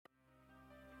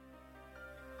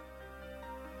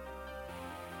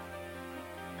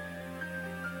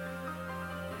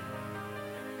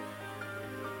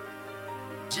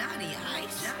Johnny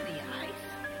Ice.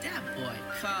 That boy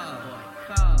cold.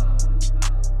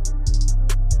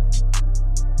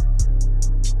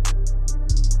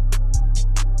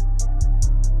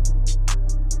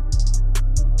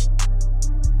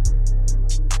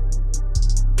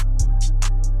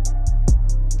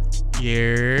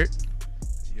 Yeah.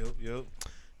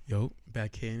 Yup.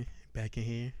 Back in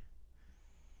here.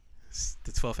 It's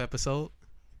the 12th episode.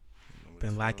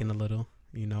 Been lacking a little,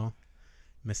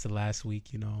 Missed the last week,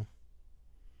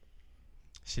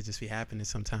 Shit just be happening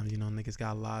sometimes, niggas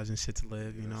got lives and shit to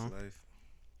live, That's life.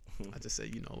 I just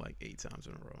said, like 8 times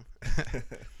in a row.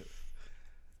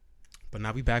 But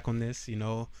now we back on this,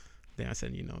 Then I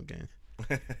said, again.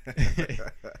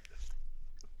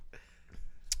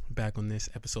 Back on this,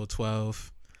 episode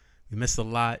 12. We missed a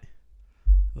lot.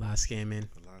 A lot of scamming.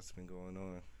 A lot's been going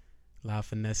on. A lot of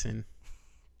finessing.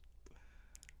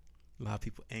 A lot of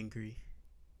people angry.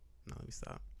 No, let me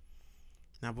stop.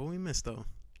 Now, but we missed, though.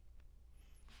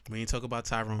 We didn't talk about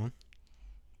Tyrone.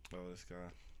 Oh, this guy.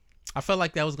 I felt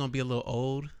like that was going to be a little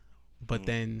old. But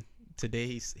then today,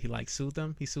 he sued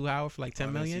them. He sued Howard for like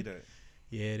 $10 million. I didn't see that.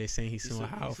 Yeah, they're saying he's suing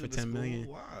Howard for $10 million.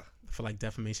 Why? For like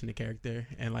defamation of character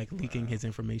and like leaking his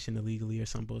information illegally or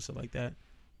some bullshit like that.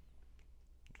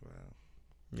 Wow.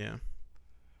 Yeah.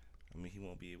 I mean, he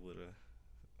won't be able to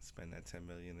spend that $10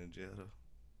 million in jail, though.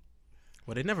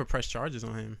 Well, they never pressed charges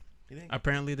on him. You think?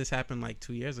 Apparently, this happened like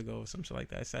 2 years ago or something like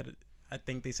that. I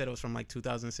think they said it was from like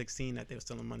 2016 that they were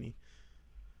stealing money.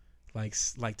 Like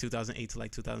 2008 to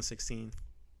like 2016.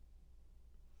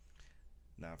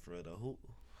 Nah, for real though.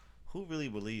 Who really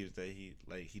believes that he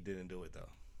didn't do it though?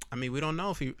 I mean, we don't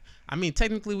know if he. I mean,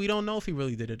 technically, we don't know if he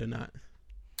really did it or not.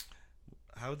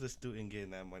 How is the student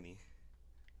getting that money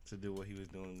to do what he was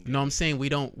doing? No, I'm saying we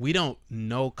don't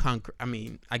know concrete. I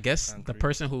mean, I guess the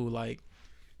person who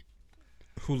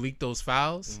leaked those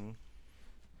files.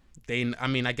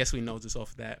 Mm-hmm. I guess we know this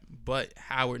off of that. But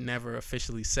Howard never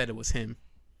officially said it was him.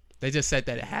 They just said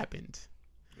that it happened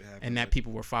and that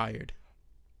people were fired.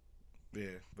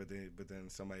 Yeah, but then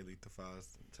somebody leaked the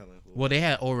files telling who. Well, they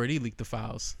had already leaked the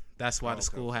files. That's why the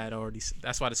school had already.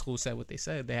 That's why the school said what they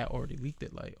said. They had already leaked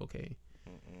it. Like, okay.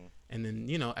 And then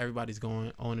everybody's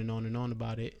going on and on and on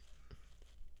about it.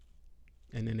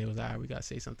 And then they was like, we gotta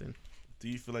say something. Do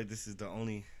you feel like this is the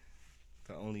only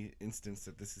instance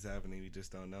that this is happening? We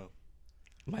just don't know.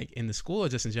 Like in the school or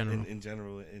just in general? In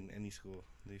general, in any school.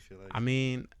 Do you feel like? I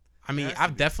mean,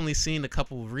 I've definitely seen a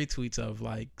couple of retweets of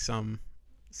like some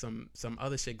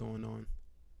other shit going on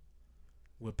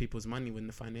with people's money within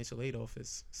the financial aid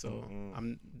office. So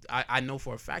I know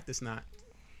for a fact it's not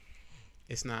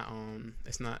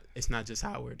just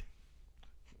Howard.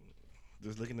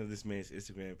 Just looking at this man's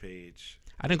Instagram page.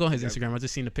 I didn't go on his Instagram. I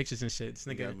just seen the pictures and shit. This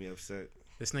nigga got me upset.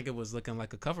 This nigga was looking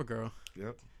like a cover girl.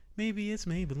 Yep. Maybe it's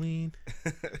Maybelline.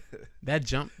 that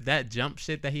jump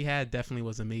shit that he had definitely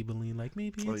was a Maybelline. Like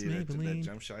maybe it's Maybelline. That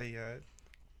jump shot he had.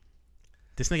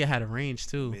 This nigga had a range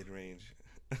too. Mid range.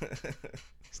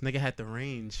 This nigga had the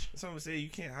range. That's what I'm saying. You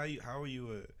can't. How are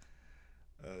you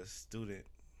a student,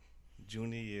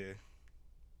 junior year,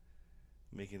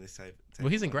 making this type well,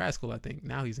 he's in grad school. I think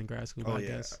now he's in grad school. I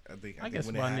guess. I guess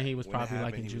when he was probably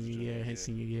like in junior year, his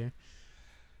senior year.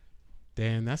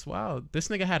 Damn, that's wild. This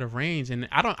nigga had a range, and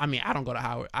I don't go to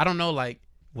Howard. I don't know. Like,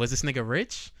 was this nigga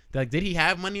rich? Like, did he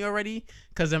have money already?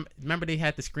 Because remember they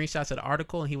had the screenshots of the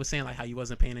article, and he was saying like how he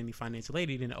wasn't paying any financial aid.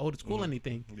 He didn't owe the school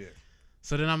anything. Yeah.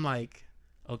 So then I'm like,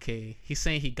 okay, he's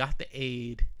saying he got the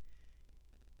aid.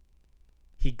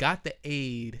 He got the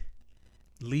aid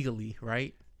legally,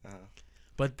 right? Uh-huh.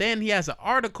 But then he has an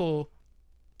article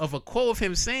of a quote of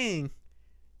him saying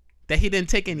that he didn't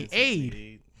take any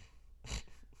aid.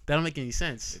 That don't make any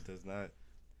sense. It does not.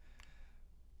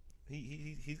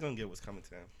 He's gonna get what's coming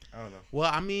to him. I don't know.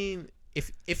 Well, I mean,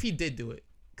 if he did do it,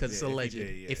 because it's alleged.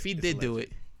 If he did do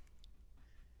it,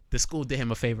 the school did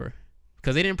him a favor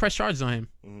because they didn't press charges on him.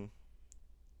 Mm-hmm.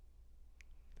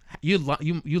 You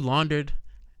laundered,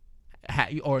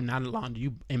 or not laundered.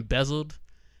 You embezzled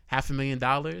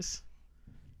 $500,000.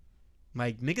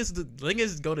 Like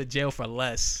niggas go to jail for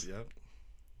less. Yep.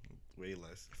 Way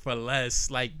less. For less.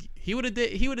 Like he would have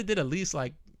did at least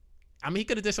like. I mean, he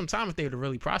could have did some time if they would have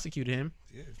really prosecuted him.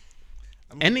 Yeah.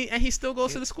 I mean, and he still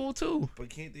goes to the school too. But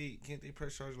can't they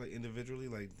press charges like individually?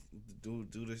 Like, do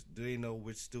they know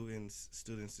which students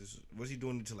was he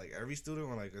doing it to like every student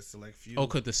or like a select few? Oh,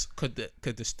 could the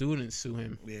students sue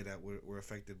him? Yeah, that were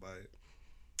affected by it.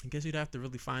 I guess you'd have to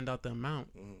really find out the amount.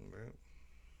 Right.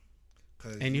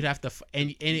 And you'd have to,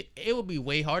 and it would be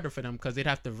way harder for them because they'd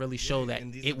have to really show that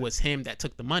it was him that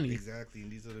took the money. Exactly,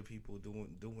 and these are the people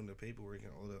doing the paperwork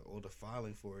and all the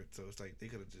filing for it. So it's like they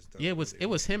could have just done. Yeah, it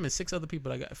was him and 6 other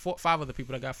people that got 5 other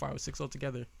people that got fired. 6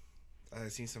 altogether. I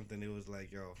had seen something that was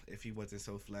like, yo, if he wasn't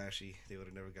so flashy, they would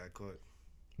have never got caught.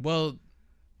 Well,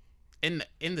 in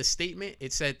the statement,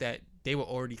 it said that they were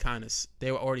already kind of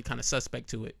suspect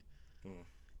to it,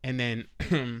 and then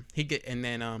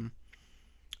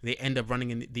they end up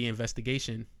running the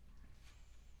investigation.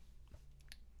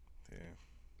 Yeah.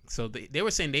 So they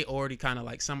were saying they already kind of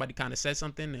like somebody kind of said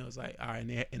something. And it was like, all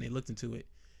right, and they looked into it,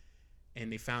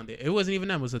 and they found it. It wasn't even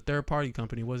them. It was a third party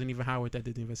company. It wasn't even Howard that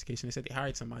did the investigation. They said they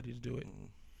hired somebody to do it.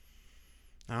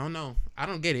 I don't know. I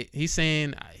don't get it. He's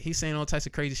saying all types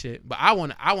of crazy shit. But I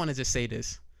want to just say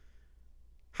this.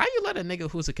 How you let a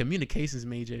nigga who's a communications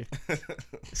major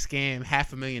scam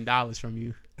 $500,000 from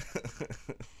you?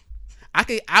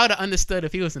 I would have understood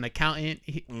if he was an accountant.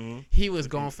 He was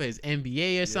going for his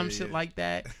MBA or some shit like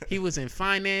that. He was in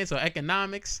finance or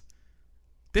economics.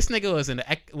 This nigga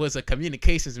was a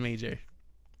communications major,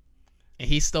 and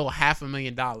he stole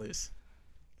 $500,000.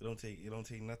 It don't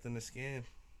take nothing to scam.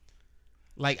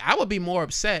 Like, I would be more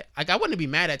upset. Like, I wouldn't be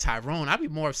mad at Tyrone. I'd be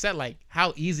more upset. Like,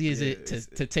 how easy is it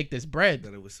to take this bread?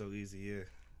 That it was so easy, yeah.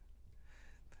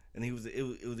 And he was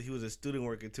a student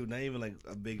worker too, not even like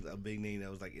a big name that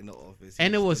was like in the office.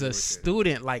 And it was a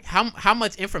student. Like, how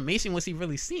much information was he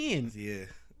really seeing? Yeah.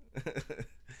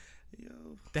 Yo.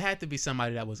 There had to be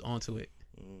somebody that was onto it.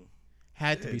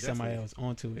 Had to be somebody that was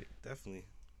onto it. Definitely.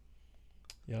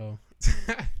 Yo.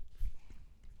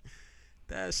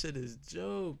 That shit is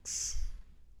jokes.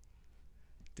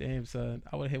 Damn, son.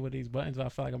 I would hit with these buttons, but I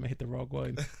feel like I'm gonna hit the wrong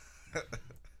one.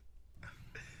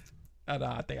 Oh, no,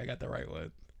 I think I got the right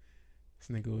one. This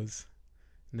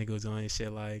nigga was on his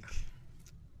shit like.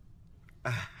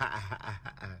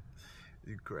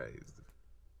 You crazy.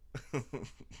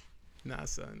 Nah,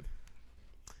 son.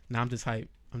 Nah, I'm just hype.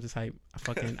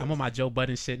 I'm on my Joe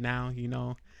Budden shit now, you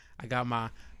know. I got my.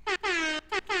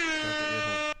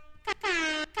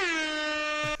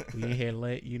 We in here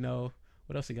lit, you know.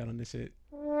 What else we got on this shit?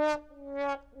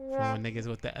 From niggas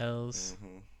with the L's.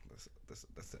 Mm-hmm. That's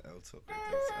the L talk right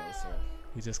there. That's the L song.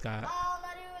 We just got.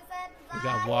 We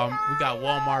got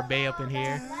Walmart Bay up in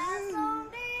here.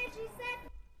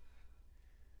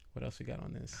 What else we got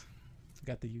on this? We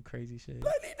got the You Crazy shit.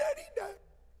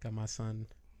 Got my son.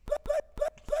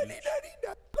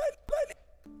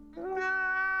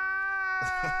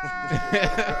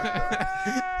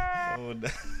 Oh, no.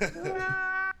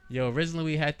 Yo, originally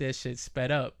we had that shit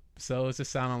sped up, so it's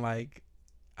just sounding like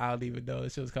I don't even know.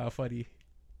 This shit was kind of funny.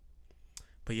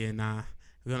 But yeah, nah,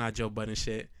 we're on our Joe Budden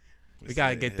shit. We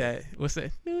gotta get that. What's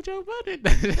that? New Joe Budden.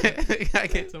 We gotta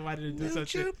get somebody to do some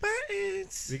shit.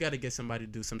 We gotta get somebody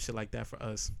to do some shit like that for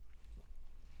us.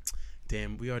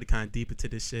 Damn, we already kind of deep into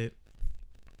this shit.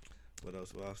 What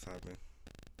else happened?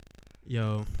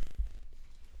 Yo,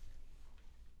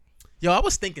 I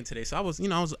was thinking today. So I was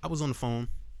on the phone,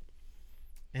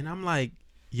 and I'm like,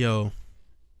 yo,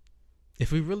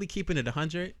 if we really keeping it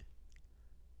 100,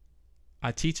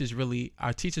 our teachers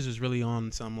was really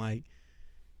on some like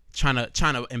trying to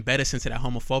embed us into that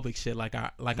homophobic shit, like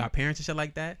our parents and shit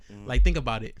like that. Mm-hmm. Like, think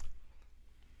about it.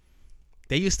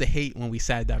 They used to hate when we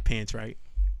sagged our pants, right?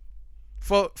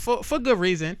 For good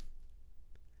reason,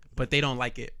 but they don't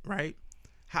like it, right?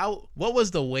 What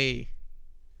was the way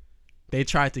they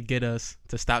tried to get us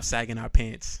to stop sagging our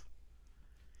pants?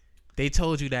 They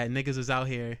told you that niggas was out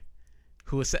here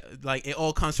who was like, it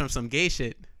all comes from some gay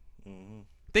shit. Mm-hmm.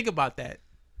 Think about that.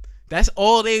 That's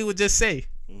all they would just say.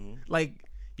 Mm-hmm. Like,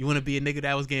 you want to be a nigga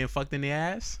that was getting fucked in the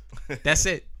ass? That's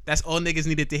it. That's all niggas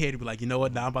needed to hear, to be like, you know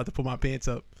what? Now I'm about to put my pants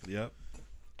up. Yep.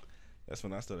 That's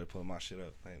when I started pulling my shit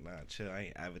up. Like, nah, chill. I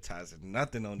ain't advertising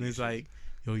nothing on this. It's like,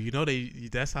 yo, you know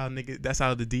that's how the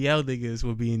DL niggas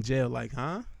will be in jail. Like,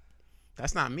 huh?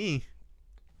 That's not me.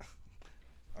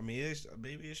 I mean,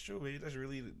 maybe it's true. Maybe that's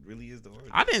really is the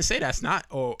origin. I didn't say that's not,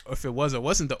 or if it was or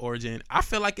wasn't the origin. I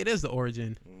feel like it is the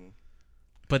origin. Mm.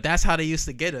 But that's how they used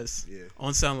to get us. Yeah.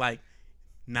 On something like,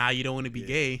 nah, you don't want to be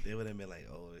gay. They would have been like,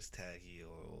 oh, it's tacky, or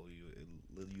oh,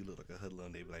 you look like a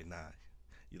hoodlum. They'd be like, nah.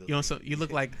 You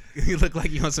look like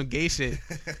you on some gay shit.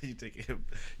 you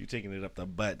taking it up the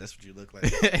butt. That's what you look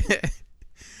like.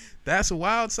 That's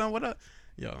wild, son. What up?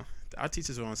 Yo, our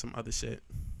teachers were on some other shit.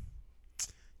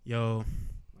 Yo,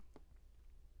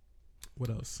 what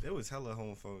else? There was hella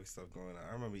homophobic stuff going on.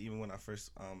 I remember even when I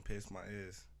first pierced my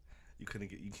ears, you couldn't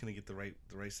get the right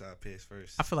side pierced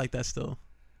first. I feel like that's still.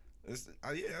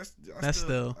 I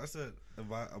still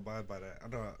abide by that. I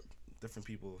know different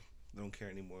people don't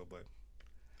care anymore, but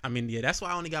I mean, yeah, that's why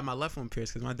I only got my left one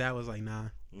pierced because my dad was like, nah,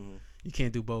 you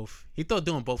can't do both. He thought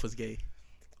doing both was gay.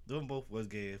 Doing both was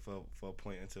gay for a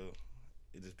point until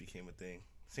it just became a thing.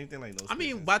 Same thing like nose. I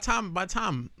mean, by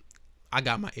time I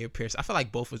got my ear pierced, I feel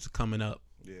like both was coming up.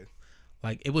 Yeah.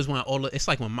 Like it was when it's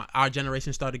like when our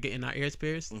generation started getting our ears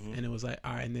pierced, and it was like,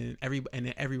 all right, and then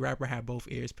every rapper had both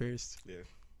ears pierced. Yeah.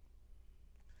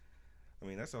 I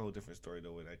mean, that's a whole different story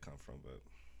though where that come from, but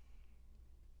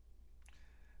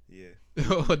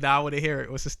yeah. Now I want to hear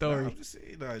it. What's the story? Nah, I'm just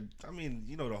saying, I mean,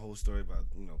 you know the whole story about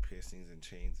piercings and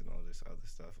chains and all this other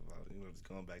stuff about just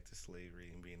going back to slavery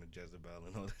and being a Jezebel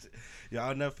and all this. Yeah,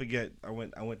 I'll never forget. I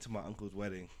went to my uncle's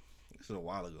wedding. This was a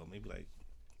while ago, maybe like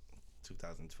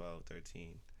 2012,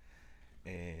 13,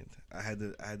 and I had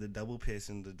the double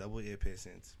piercing, the double ear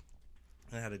piercings.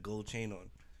 I had a gold chain on,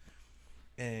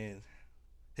 and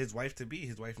his wife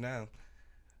now,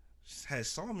 had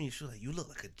saw me. She was like, "You look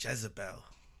like a Jezebel,"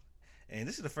 and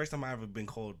this is the first time I ever been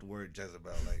called the word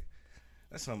Jezebel. Like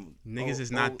that's some niggas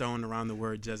is not throwing around the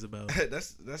word Jezebel.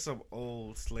 that's some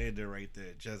old slander right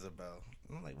there, Jezebel.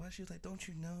 And I'm like, what? She was like, "Don't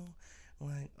you know?" I'm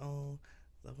like, "Oh,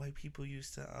 the white people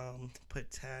used to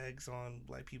put tags on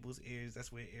black people's ears.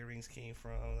 That's where earrings came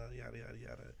from. Yada yada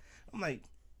yada." I'm like,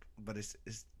 but it's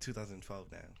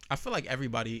 2012 now. I feel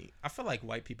like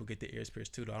white people get their ears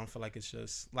pierced too, though. I don't feel like it's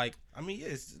just like. I mean, yeah,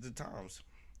 it's the times.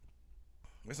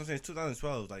 That's what I'm saying. It's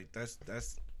 2012. Like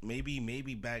that's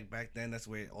maybe back then that's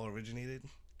where it all originated.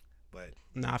 But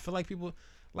nah, I feel like people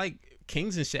like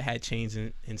kings and shit had chains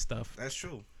and stuff. That's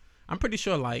true. I'm pretty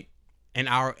sure like. In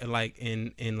our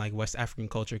in West African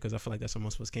culture, because I feel like that's where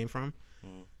most of us came from.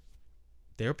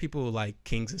 There are people like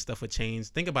kings and stuff with chains.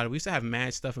 Think about it. We used to have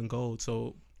mad stuff in gold,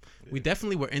 so we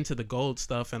definitely were into the gold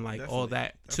stuff and like all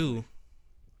that too.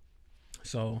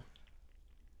 So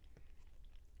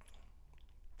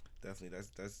definitely,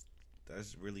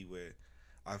 that's really where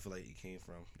I feel like it came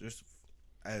from. Just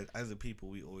as a people,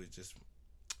 we always just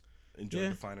enjoy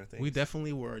the finer things. We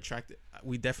definitely were attracted.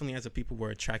 We definitely, as a people,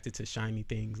 were attracted to shiny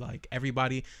things. Like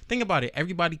everybody, think about it.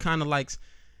 Everybody kind of likes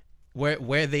where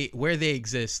they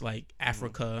exist. Like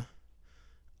Africa,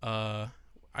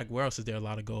 like where else is there a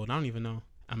lot of gold? I don't even know.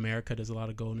 America, there's a lot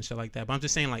of gold and shit like that. But I'm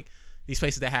just saying, like these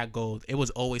places that had gold, it was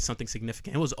always something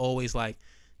significant. It was always like,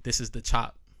 this is the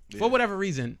chop for whatever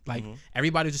reason. Like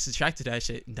everybody was just attracted to that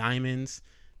shit. Diamonds.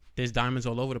 There's diamonds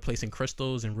all over the place and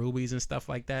crystals and rubies and stuff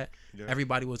like that. Yeah.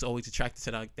 Everybody was always attracted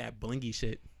to like that blingy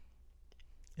shit.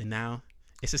 And now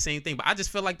it's the same thing. But I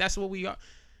just feel like that's what we are.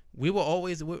 We were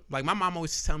always like, my mom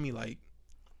always tell me like,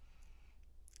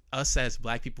 us as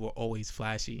black people were always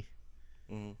flashy.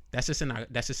 That's just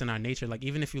in our nature. Like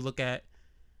even if you look at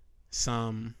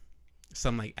some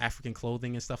like African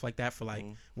clothing and stuff like that for like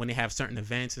when they have certain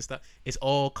events and stuff, it's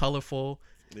all colorful.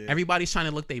 Yeah. Everybody's trying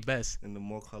to look their best, and the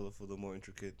more colorful, the more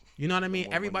intricate. You know what I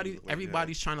mean?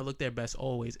 Everybody's trying to look their best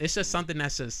always. It's just something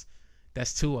that's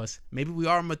to us. Maybe we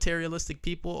are materialistic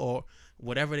people or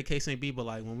whatever the case may be. But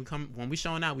like when we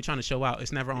showing out, we trying to show out.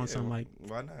 It's never on some like.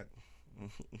 Why not?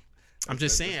 I'm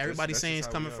just saying. Everybody's saying it's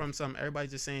coming from some.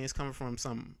 Everybody's just saying it's coming from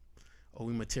some. Oh,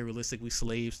 we materialistic. We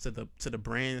slaves to the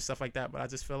brand and stuff like that. But I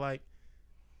just feel like.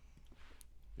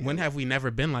 When have we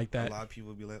never been like that? A lot of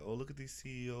people be like, "Oh, look at these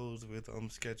CEOs with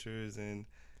Skechers and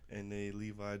they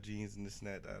Levi jeans and this and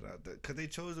that." Because they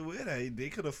chose to wear that. They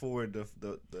could afford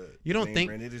the. You don't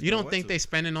think they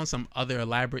spending on some other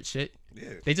elaborate shit?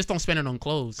 Yeah. They just don't spend it on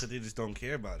clothes. Because they just don't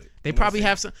care about it. They probably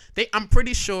have some. I'm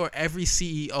pretty sure every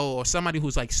CEO or somebody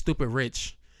who's like stupid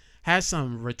rich has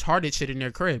some retarded shit in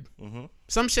their crib.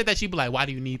 Some shit that you be like, why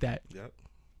do you need that? Yep.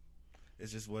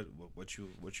 It's just what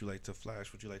you like to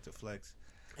flash, what you like to flex.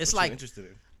 It's like,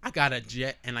 I got a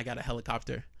jet and I got a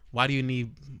helicopter. Why do you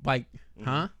need, like,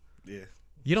 huh? Yeah.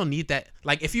 You don't need that.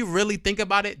 Like, if you really think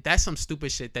about it, that's some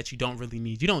stupid shit that you don't really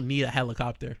need. You don't need a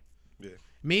helicopter. Yeah.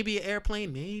 Maybe an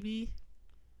airplane, maybe.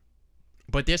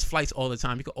 But there's flights all the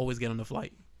time. You can always get on the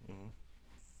flight.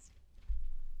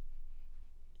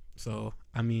 So,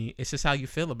 I mean, it's just how you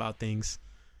feel about things.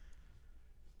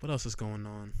 What else is going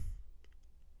on?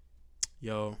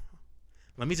 Yo,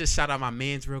 let me just shout out my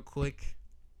mans real quick.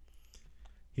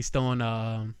 He's throwing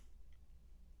a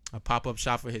pop-up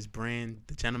shop for his brand,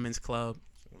 the Gentleman's Club.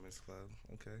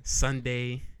 Okay.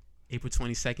 Sunday, April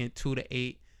 22nd, 2 to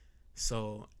 8.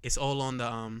 So it's all on the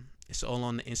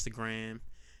Instagram.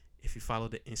 If you follow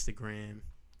the Instagram,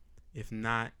 if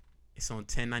not, it's on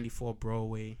 1094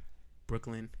 Broadway,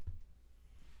 Brooklyn.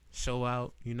 Show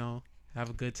out, have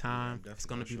a good time. It's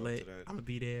gonna be lit. I'm gonna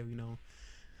be there,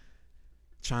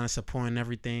 trying to support and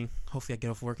everything. Hopefully I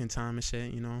get off work in time and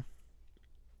shit, Yeah,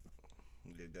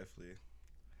 definitely.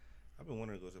 I've been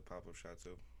wanting to go to a pop-up shop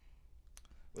too.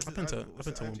 I've been to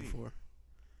one before.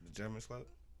 The German Club?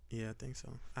 Yeah, I think so.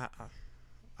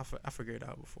 I figured it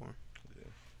out before.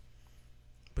 Yeah.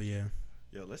 But yeah.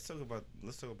 Yo, let's talk about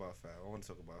Fab. I want to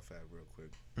talk about Fab real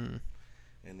quick.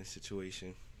 In this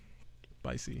situation.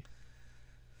 Spicy.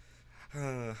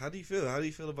 How do you feel? How do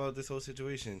you feel about this whole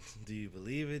situation? Do you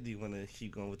believe it? Do you want to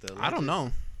keep going with the alleged? I don't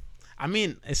know. I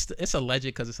mean, it's alleged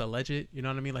because it's alleged. You know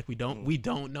what I mean? Like we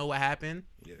don't know what happened.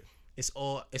 Yeah. It's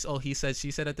all he said,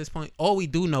 she said at this point. All we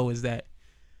do know is that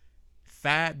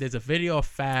Fab, there's a video of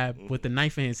Fab with the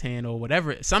knife in his hand or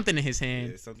whatever, something in his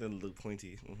hand. Yeah, something look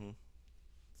pointy.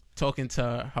 Talking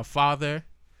to her father,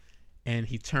 and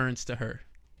he turns to her.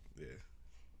 Yeah.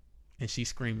 And she's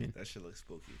screaming. That shit looks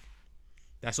spooky.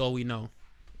 That's all we know.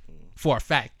 For a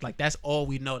fact. Like, that's all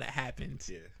we know that happened.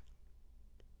 Yeah.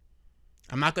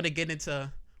 I'm not going to get into,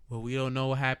 well, we don't know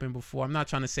what happened before. I'm not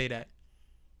trying to say that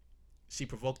she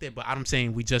provoked it, but I'm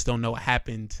saying we just don't know what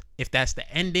happened. If that's the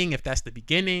ending, if that's the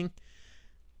beginning,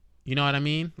 you know what I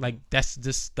mean? Like, that's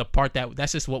just the part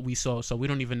that's just what we saw. So we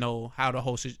don't even know how the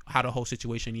whole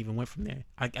situation even went from there.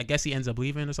 I guess he ends up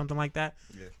leaving or something like that.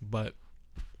 Yeah. But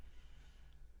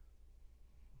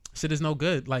shit is no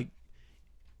good. Like,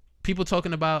 people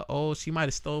talking about, oh, she might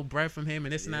have stole bread from him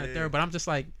and this and that and third. But I'm just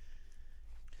like,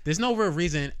 there's no real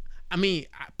reason. I mean,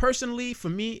 personally, for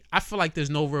me, I feel like there's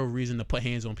no real reason to put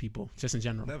hands on people, just in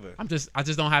general. Never. I just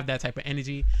don't have that type of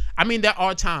energy. I mean, there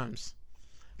are times,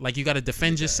 like you got to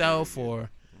defend yourself or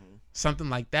something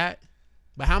like that.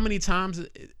 But how many times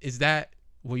is that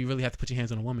where you really have to put your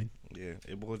hands on a woman? Yeah,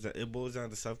 it boils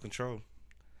down to self-control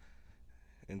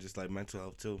and just like mental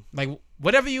health too. Like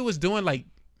whatever you was doing, like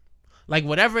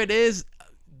whatever it is.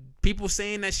 People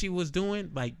saying that she was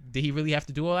doing, like, did he really have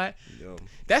to do all that? Yo,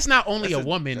 that's not only a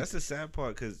woman. That's the sad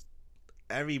part, because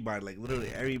everybody, like literally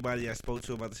everybody I spoke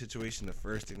to about the situation, the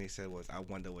first thing they said was, I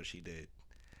wonder what she did.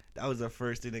 That was the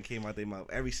first thing that came out their mouth.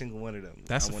 Every single one of them.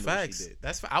 That's a fact.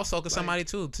 I was talking to somebody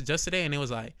too just today, and it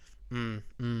was like,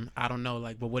 I don't know,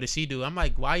 like, but what did she do? I'm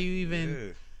like, why are you even?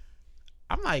 Yeah.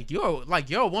 I'm like,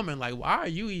 you're a woman. Like, why are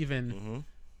you even?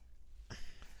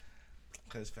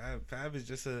 Because Fab is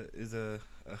just a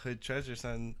hood treasure,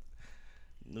 son.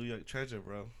 New York treasure,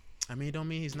 bro. I mean, it don't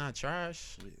mean he's not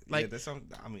trash. Like, yeah, that's something.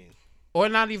 I mean, or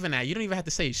not even that. You don't even have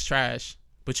to say he's trash,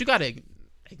 but you gotta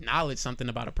acknowledge something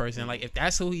about a person. Like, if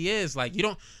that's who he is, like, you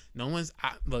don't. No one's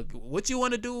look. What you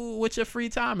want to do with your free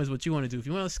time is what you want to do. If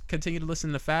you want to continue to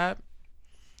listen to Fab,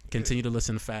 continue to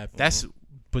listen to Fab. That's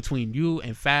between you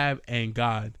and Fab and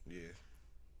God. Yeah.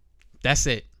 That's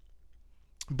it.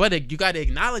 But you gotta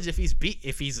acknowledge if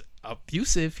he's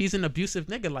abusive, he's an abusive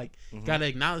nigga. Like, you gotta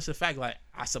acknowledge the fact, like,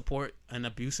 I support an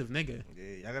abusive nigga.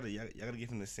 Yeah, y'all gotta give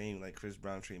him the same, like, Chris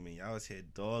Brown treatment. Y'all was here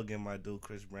dogging my dude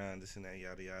Chris Brown, this and that,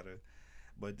 yada yada.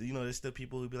 But you know, there's still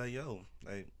people who be like, yo,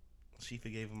 like, she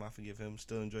forgave him, I forgive him,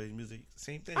 still enjoy his music.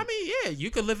 Same thing. I mean, yeah,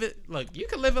 you could live it. Look, you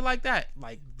could live it like that.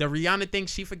 Like the Rihanna thing,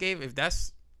 she forgave. If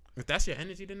that's your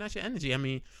energy, then that's your energy. I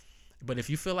mean. But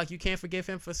if you feel like you can't forgive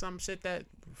him for some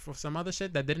other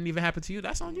shit that didn't even happen to you,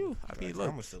 that's on you. I mean,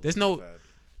 look, there's no.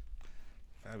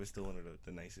 Fab is still one of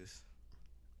the nicest.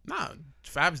 Nah,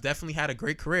 Fab's definitely had a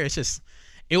great career. It's just,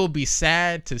 it would be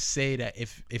sad to say that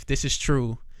if this is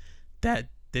true, that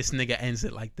this nigga ends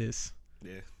it like this.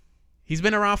 Yeah. He's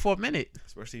been around for a minute.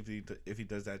 Especially if he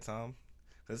does that time.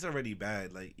 Because it's already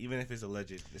bad. Like, even if it's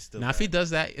alleged, it's still now, bad. If he does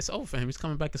that, it's over for him. He's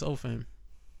coming back, it's over for him.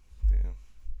 Damn.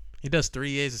 He does 3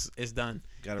 years, it's done.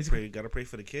 Gotta pray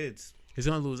for the kids. He's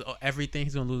gonna lose everything.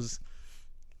 He's gonna lose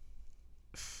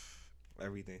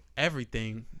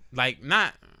everything. Like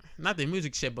not the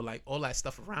music shit, but like all that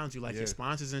stuff around you, like your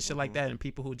sponsors and shit like that, and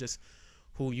people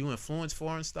who you influence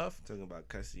for and stuff. Talking about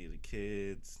custody of the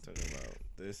kids, talking about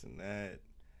this and that.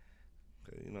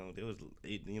 You know,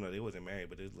 they wasn't married,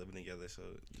 but they was living together. So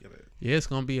you gotta. Yeah, it's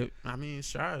gonna be.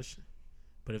 It's trash.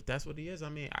 But if that's what he is, I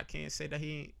mean, I can't say that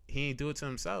he ain't do it to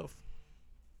himself.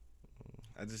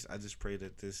 I just pray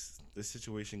that this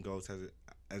situation goes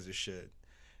as it should.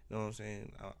 You know what I'm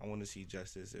saying? I want to see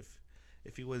justice.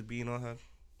 If he was beating on her,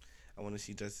 I want to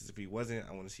see justice. If he wasn't,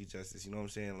 I want to see justice. You know what I'm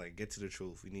saying? Like, get to the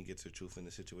truth. We need to get to the truth in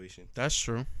the situation. That's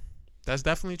true. That's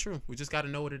definitely true. We just got to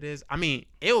know what it is. I mean,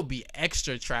 it would be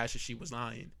extra trash if she was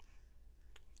lying.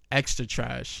 Extra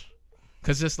trash.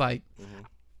 Because it's like...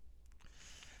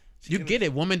 You get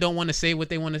it. Women don't want to say what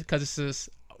they want to, because it's just,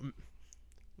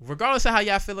 regardless of how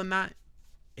y'all feel or not,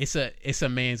 it's a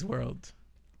man's world.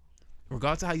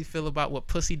 Regardless of how you feel about what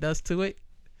pussy does to it,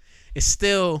 it's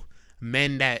still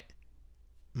men that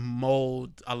mold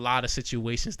a lot of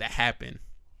situations that happen.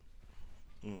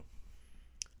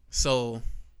 So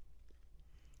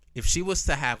if she was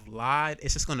to have lied,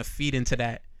 it's just gonna feed into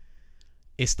that.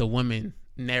 It's the women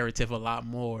narrative a lot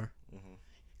more.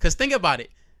 Because think about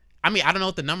it. I mean, I don't know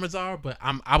what the numbers are, but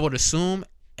I would assume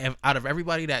out of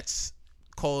everybody that's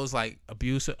calls like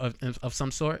abuse of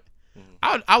some sort,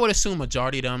 I would assume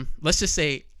majority of them. Let's just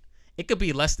say it could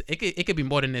be less. It could be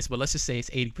more than this, but let's just say it's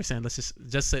 80%. Let's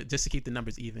just to keep the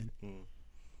numbers even.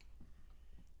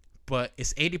 But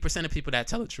it's 80% of people that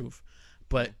tell the truth,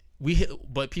 but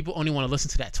people only want to listen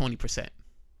to that 20%.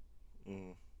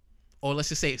 Or let's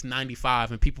just say it's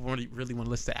 95, and people really want to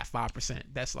listen to that 5%.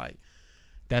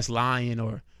 That's lying,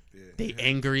 or they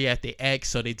angry at their ex,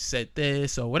 so they said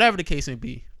this, or whatever the case may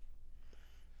be.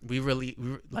 We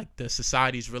like the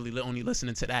society's really only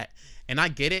listening to that. And I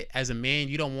get it, as a man,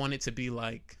 you don't want it to be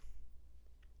like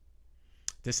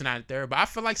this and that and there. But I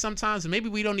feel like sometimes maybe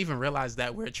we don't even realize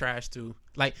that we're trash too.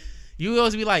 Like, you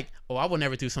always be like, oh, I would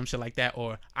never do some shit like that,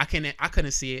 or I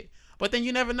couldn't see it. But then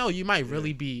you never know. You might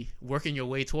really be working your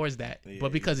way towards that.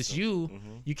 But because it's you,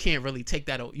 you can't really take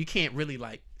that. You can't really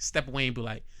like step away and be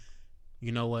like,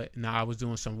 you know what? Nah, I was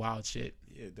doing some wild shit.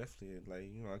 Yeah, definitely. Like,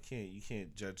 you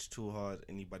can't judge too hard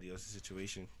anybody else's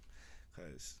situation,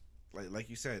 because like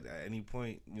you said, at any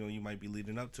point, you might be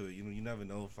leading up to it. You never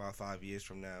know 5 years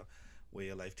from now where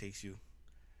your life takes you.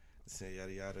 Say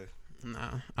yada yada.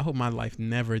 Nah, I hope my life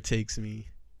never takes me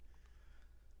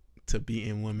to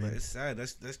beating women. But it's sad.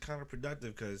 That's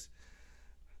counterproductive, because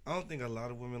I don't think a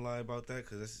lot of women lie about that,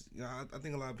 because I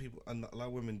think a lot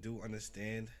of women do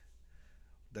understand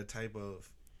the type of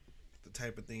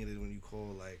thing it is when you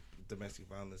call like domestic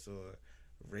violence or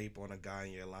rape on a guy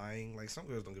and you're lying. Like, some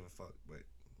girls don't give a fuck, but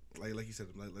like you said,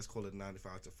 let's call it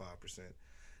 95 to 5%.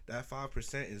 That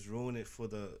 5% is ruining it for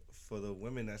the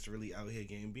women that's really out here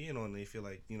getting beaten on. They feel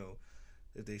like,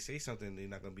 if they say something, they're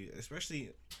not gonna be, especially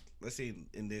let's say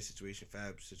in their situation,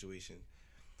 Fab's situation.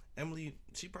 Emily,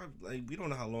 she probably, like, we don't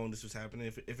know how long this was happening.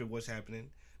 If it was happening,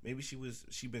 maybe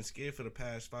she been scared for the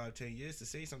past 5-10 years to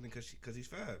say something because he's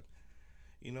Fab.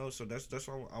 So that's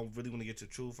why I really want to get to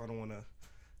the truth. I don't want to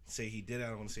say he did it. I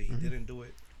don't want to say he didn't do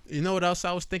it. You know what else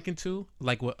I was thinking too?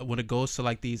 Like, when it goes to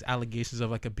like these allegations of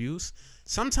like abuse,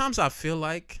 sometimes I feel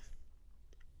like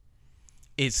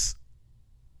it's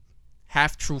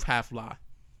half truth, half lie.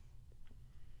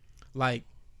 Like,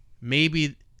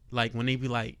 maybe like when they be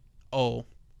like, oh,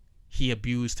 he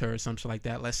abused her or something like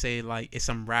that. Let's say like it's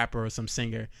some rapper or some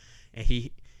singer, and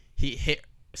he hit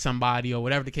somebody or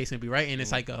whatever the case may be, right? And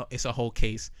it's like it's a whole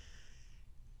case.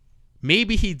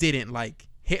 Maybe he didn't like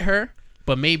hit her,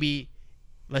 but maybe,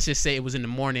 let's just say it was in the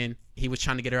morning, he was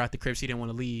trying to get her out the crib, she didn't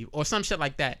want to leave, or some shit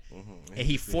like that, and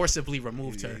he forcibly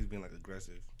removed her. He's being like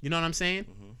aggressive. You know what I'm saying?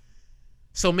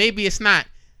 So maybe it's not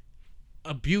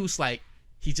abuse, like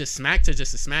he just smacked her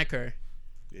just to smack her.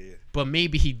 Yeah. But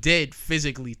maybe he did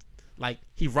physically, like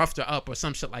he roughed her up or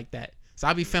some shit like that. So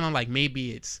I be feeling like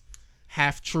maybe it's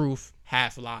half truth,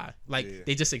 half lie. Like,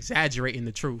 they just exaggerating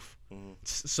the truth,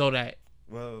 so that.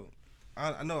 Well,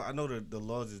 I know the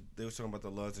laws. They were talking about the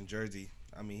laws in Jersey.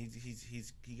 I mean,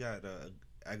 he got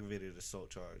aggravated assault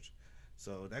charge,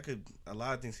 so that could, a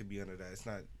lot of things could be under that. It's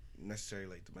not necessarily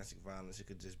like domestic violence. It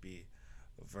could just be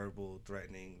verbal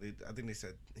threatening. I think they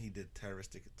said he did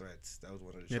terroristic threats. That was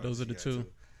one of the charges. Yeah, those are the two.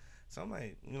 So I'm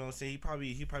like, say he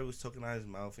probably was talking out his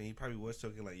mouth, and he probably was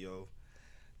talking like, yo,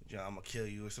 I'm gonna kill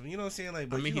you or something. You know what I'm saying? Like,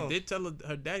 but, I mean, he did tell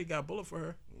her daddy got a bullet for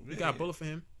her. He got a bullet for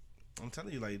him. I'm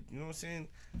telling you, like, you know what I'm saying?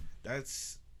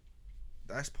 That's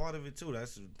part of it too.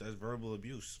 That's verbal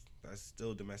abuse. That's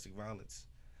still domestic violence.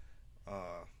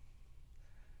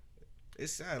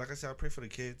 It's sad. Like I said, I pray for the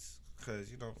kids,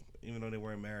 because even though they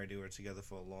weren't married, they were together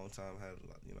for a long time. Had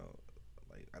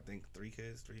like I think 4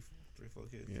 kids.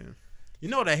 Yeah. You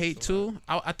know what I hate too?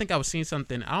 I think I was seeing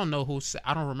something. I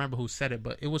don't remember who said it,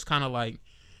 but it was kind of like,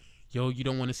 yo, you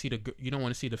don't want to see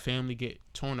the family get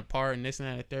torn apart and this and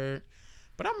that and third.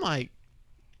 But I'm like,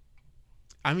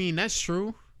 I mean, that's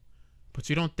true, but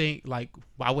you don't think, like,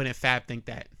 why wouldn't Fab think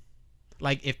that?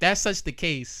 Like, if that's such the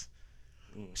case,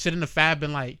 shouldn't the Fab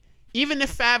been like, even if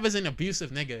Fab is an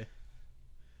abusive nigga,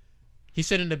 he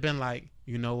shouldn't have been like,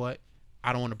 you know what,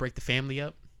 I don't want to break the family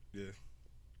up. Yeah.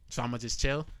 So I'm gonna just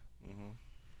chill.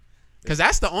 Because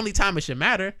that's the only time it should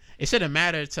matter. It shouldn't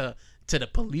matter to the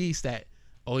police that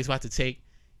always about to take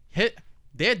hit.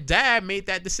 Their dad made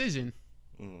that decision.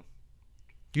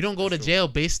 You don't go to jail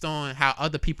based on how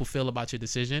other people feel about your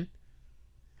decision.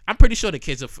 I'm pretty sure the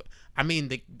kids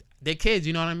they're kids,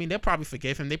 you know what I mean? They'll probably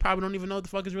forgive him. They probably don't even know what the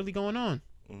fuck is really going on.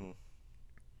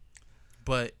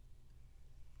 But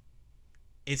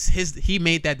it's he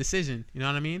made that decision. You know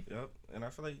what I mean? Yep. And I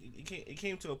feel like it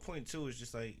came to a point too. It's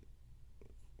just like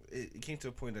it came to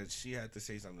a point that she had to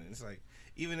say something. It's like,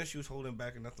 even if she was holding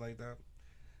back or nothing like that,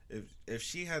 if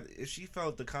she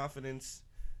felt the confidence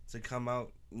to come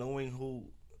out knowing who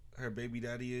her baby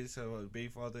daddy is, her baby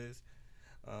father is,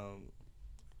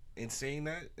 and saying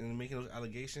that and making those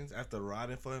allegations after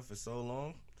riding for him for so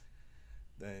long,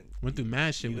 then went through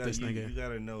mad shit with this nigga. You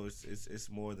gotta know it's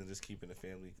more than just keeping the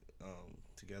family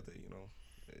together, you know.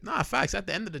 Nah, facts. At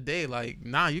the end of the day, like,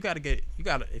 nah, you gotta get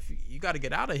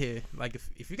out of here. Like,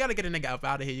 if you gotta get a nigga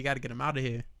out of here, you gotta get him out of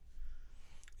here.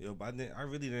 Yo, but I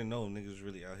really didn't know niggas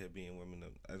really out here being women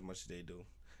as much as they do.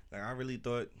 Like, I really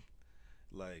thought,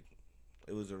 like,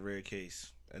 it was a rare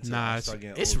case. Nah,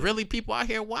 it's really people out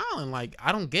here wilding. Like,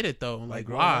 I don't get it though. Like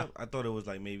why? Up, I thought it was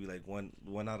like maybe like one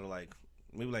out of like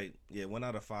maybe like 1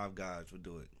 out of 5 guys would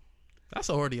do it. That's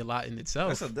already a lot in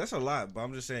itself. That's a lot, but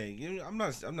I'm just saying. You know, I'm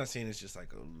not saying it's just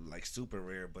like super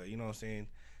rare, but you know what I'm saying.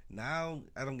 Now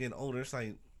as I'm getting older, it's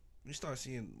like you start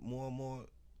seeing more and more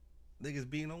niggas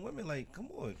beating on women. Like, come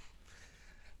on.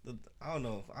 I don't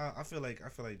know. I feel like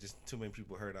just too many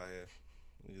people hurt out here.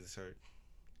 Niggas hurt.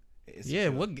 Yeah.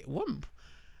 What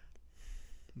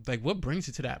brings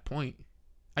you to that point?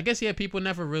 I guess people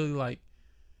never really like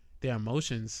their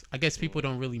emotions. I guess people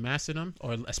don't really master them,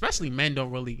 or especially men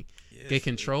don't really get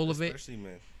control of it. Especially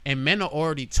men. And men are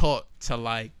already taught to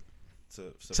like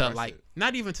to like it.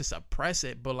 Not even to suppress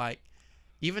it, but like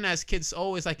even as kids, it's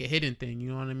always like a hidden thing.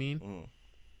 You know what I mean?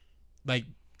 Like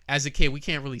as a kid, we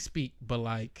can't really speak, but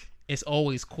like it's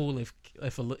always cool if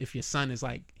your son is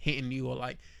like hitting you or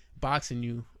like boxing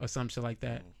you or some shit like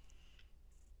that.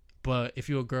 But if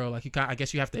you're a girl, like I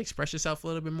guess you have to express yourself a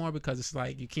little bit more because it's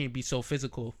like you can't be so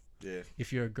physical. Yeah.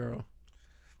 If you're a girl.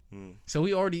 So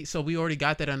we already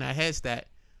got that on our heads that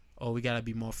we gotta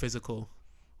be more physical,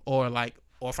 or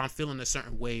if I'm feeling a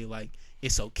certain way, like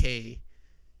it's okay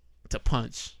to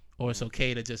punch, or it's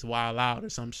okay to just wild out or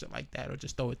some shit like that, or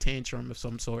just throw a tantrum of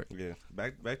some sort. Yeah.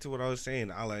 Back to what I was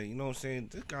saying. I like, you know what I'm saying.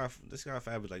 This guy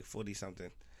Fab is like 40 something.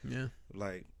 Yeah.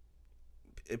 Like,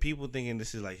 if people thinking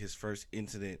this is like his first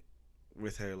incident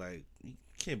with her, like, you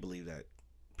can't believe that.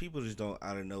 People just don't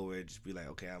out of nowhere just be like,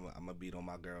 okay, I'm gonna beat on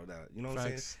my girl. That, you know what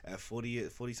I'm saying? At 40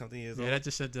 something years old. Yeah, that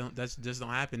just don't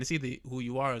happen. It's either who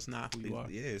you are or it's not who you are.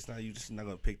 Yeah, it's not, you just not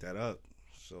gonna pick that up.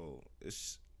 So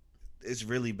it's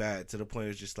really bad to the point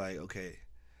it's just like, okay,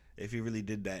 if he really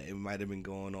did that, it might have been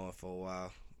going on for a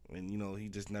while, and you know he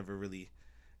just never really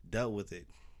dealt with it.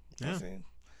 You know what I'm saying?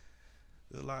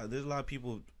 There's a lot of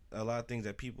people. A lot of things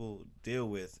that people deal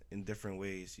with in different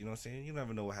ways. You know what I'm saying? You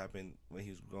never know what happened when he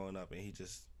was growing up and he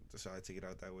just decided to take it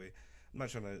out that way. I'm not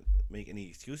trying to make any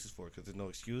excuses for it because there's no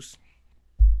excuse.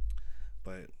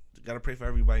 But you got to pray for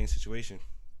everybody in the situation.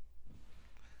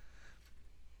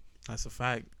 That's a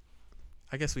fact.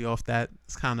 I guess we off that.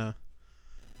 It's kind of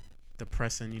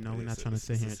depressing, you know. We're not trying to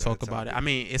sit here and talk about it. I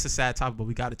mean, it's a sad topic, but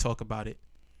we got to talk about it.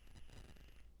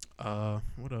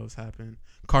 What else happened?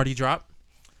 Cardi drop.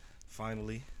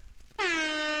 Finally.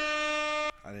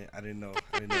 I didn't know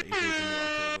April was in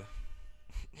October.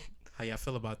 How y'all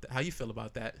feel about that? How you feel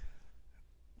about that?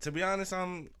 To be honest,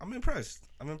 I'm impressed.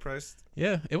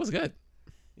 Yeah, it was good.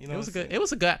 You know, it was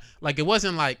a good. Like, it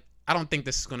wasn't like, I don't think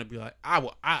this is gonna be like, I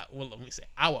will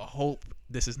hope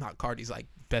this is not Cardi's like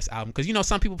best album, because you know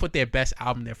some people put their best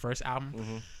album their first album.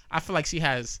 Mm-hmm. I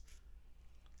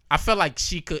feel like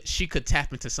she could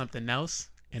tap into something else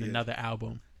in another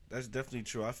album. That's definitely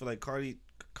true. I feel like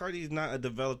Cardi's not a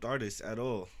developed artist at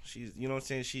all. She's, you know what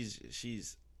I'm saying,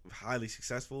 she's highly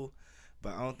successful,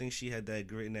 but I don't think she had that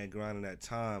grit and that grind and that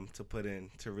time to put in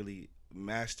to really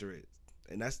master it.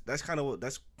 And that's kind of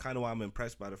why I'm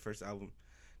impressed by the first album,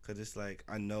 because it's like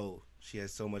I know she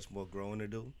has so much more growing to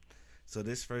do. So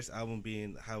this first album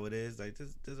being how it is, like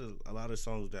there's a lot of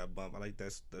songs that I bump. I like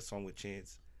that song with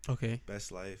Chance. Okay.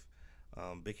 Best Life.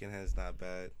 Big and Head's not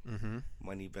bad. Mm-hmm.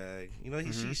 Money Bag. You know,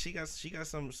 she got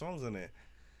some songs on there.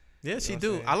 Yeah, she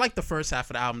do. I like the first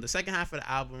half of the album. The second half of the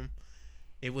album,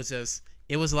 it was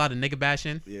a lot of nigga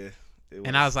bashing. Yeah.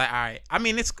 And I was like, all right. I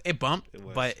mean, it bumped,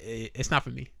 but it's not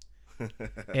for me.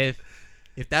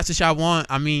 If that's what y'all want,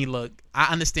 I mean, look,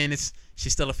 I understand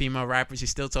she's still a female rapper.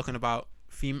 She's still talking about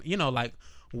you know, like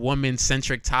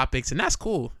woman-centric topics, and that's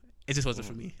cool. It just wasn't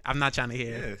for me. I'm not trying to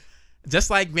hear it.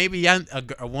 Just like maybe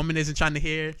a woman isn't trying to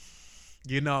hear,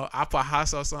 you know, I put hot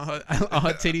sauce on her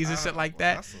titties and shit like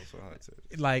that.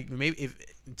 Like maybe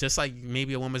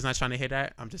maybe a woman's not trying to hear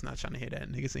that. I'm just not trying to hear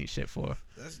that. Niggas ain't shit for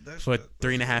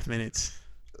 3.5 minutes.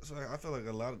 So I feel like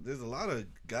there's a lot of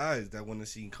guys that want to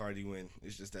see Cardi win.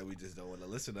 It's just that we just don't want to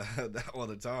listen to that all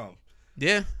the time.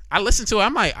 Yeah, I listen to it.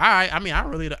 I'm like, all right. I mean, I don't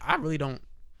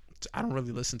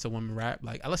really listen to women rap.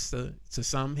 Like, I listen to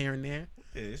some here and there.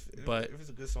 Yeah, if it's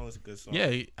a good song, it's a good song.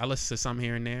 Yeah, I listen to some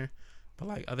here and there, But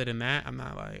like other than that, I'm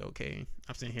not like okay.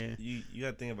 I'm sitting here. You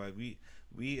gotta think about it.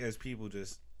 We as people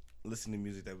just listen to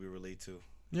music that we relate to.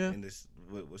 Yeah. And this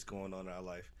what's going on in our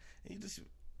life. And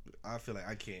I feel like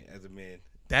I can't as a man.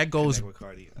 That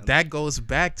goes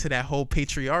back to that whole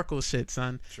patriarchal shit,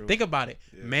 son. True. Think about it.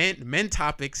 Yeah. Men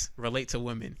topics relate to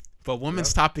women, but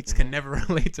women's topics can never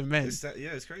relate to men.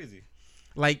 It's crazy.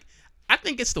 Like, I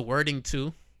think it's the wording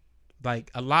too. Like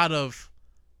a lot of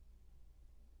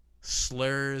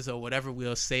slurs or whatever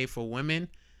we'll say for women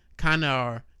kind of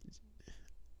are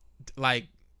like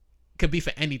could be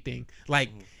for anything. Like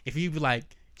if you be like,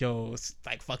 yo,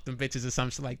 like fuck them bitches or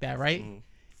something like that, right?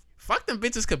 Fuck them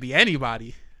bitches could be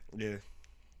anybody. Yeah,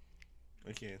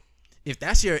 I can. If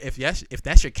that's your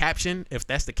caption, if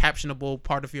that's the captionable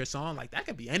part of your song, like that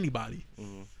could be anybody,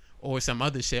 or some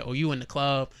other shit. Or you in the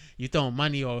club, you throwing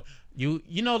money, or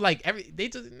you know like they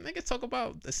just niggas talk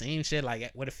about the same shit, like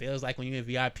what it feels like when you in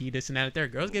VIP, this and that. There,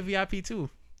 girls get VIP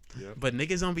too, but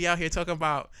niggas don't be out here talking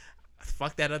about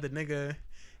fuck that other nigga,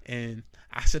 and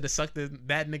I should have sucked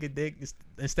that nigga dick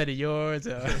instead of yours.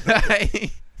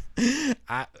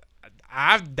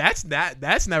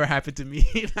 That's never happened to me.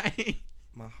 Like,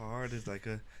 my heart is like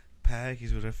a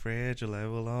package with a fragile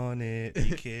level on it. Be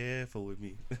careful with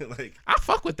me. Like I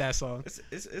fuck with that song.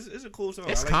 It's a cool song.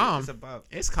 It's calm.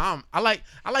 It's calm. I like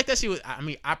that she was. I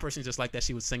mean, I personally just like that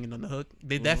she was singing on the hook.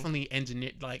 They definitely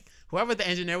engineered, like whoever the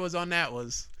engineer was on that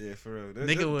was. Yeah, for real.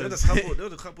 There was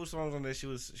a couple songs on there. She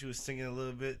was singing a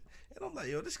little bit, and I'm like,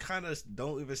 yo, this kind of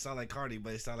don't even sound like Cardi,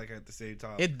 but it sound like her at the same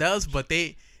time. It does, but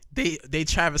they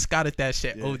Travis Scotted that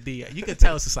shit. Yeah. OD. You can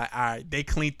tell it's just like, all right, they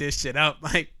cleaned this shit up.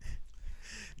 Like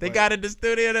they got in the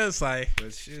studio. And it's like,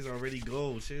 but shit's already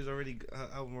gold. Her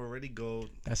album already gold.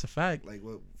 That's a fact. Like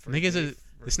what?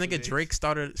 This nigga Drake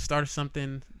started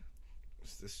something.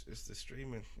 It's the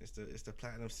streaming. It's the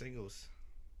platinum singles.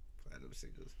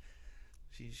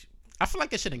 I feel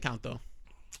like it shouldn't count though.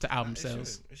 To album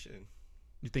sales. It should.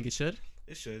 You think it should?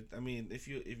 It should. I mean, if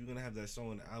you're gonna have that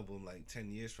song on the album like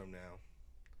 10 years from now.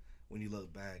 When you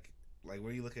look back, like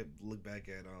when you look back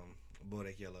at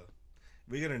Bodak Yellow,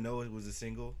 we're gonna know it was a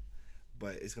single,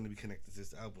 but it's gonna be connected to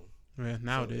this album. Yeah,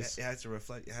 now it is. It has to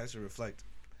reflect. It has to reflect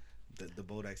the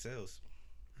Bodak sales.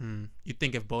 You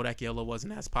think if Bodak Yellow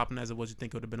wasn't as popping as it was, you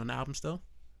think it would have been on the album still?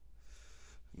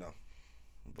 No.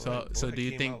 So do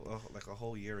you think like a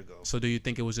whole year ago? So do you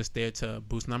think it was just there to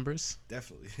boost numbers?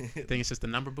 Definitely. Think it's just a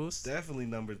number boost? Definitely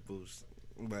numbers boost.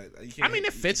 But I mean,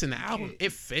 it fits in the album.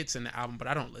 It fits in the album, but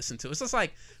I don't listen to it. It's just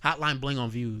like Hotline Bling on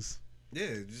views. Yeah,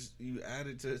 just you add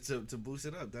it to boost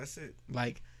it up. That's it.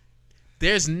 Like,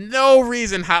 there's no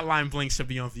reason Hotline Bling should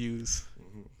be on views.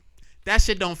 That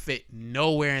shit don't fit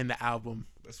nowhere in the album.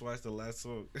 That's why it's the last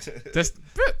song. Just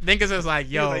niggas is like,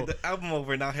 yo, like the album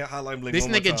over now. Hotline Bling. This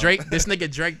nigga Drake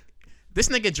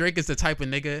is the type of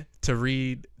nigga to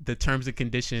read the terms and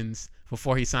conditions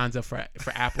before he signs up for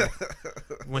Apple.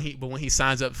 when he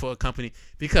signs up for a company,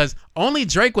 because only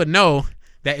Drake would know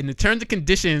that in the terms and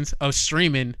conditions of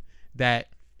streaming that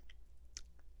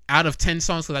out of 10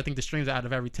 songs, because I think the streams are out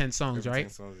of every 10 songs, right? 10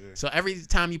 songs, yeah. So every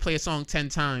time you play a song 10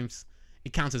 times,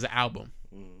 it counts as an album.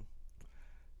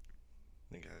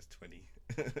 Nigga has 20.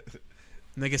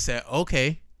 Nigga said,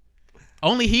 okay.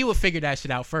 Only he would figure that shit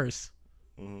out first.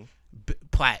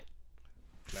 Plat.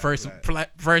 First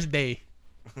day.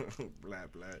 Blat.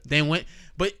 Then went,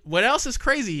 but what else is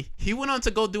crazy? He went on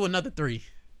to go do another 3.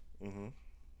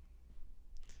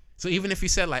 So even if you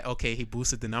said like, okay, he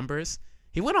boosted the numbers,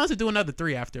 he went on to do another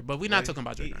 3 after. But we're not talking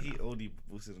about Drake. He only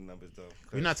boosted the numbers though.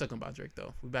 We're not talking about Drake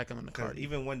though. We're back on the card.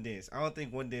 Even One Dance, I don't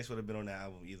think One Dance would have been on that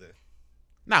album either.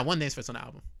 Nah, One Dance fits on the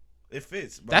album. It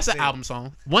fits. That's an album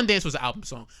song. One Dance was an album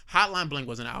song. Hotline Bling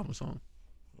was an album song.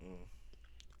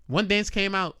 One Dance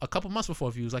came out a couple months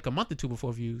before Views, like a month or 2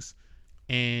 before Views.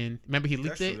 And remember he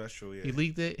leaked it? That's true, yeah. He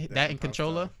leaked it. That in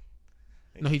Controller.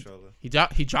 He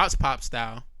drops Pop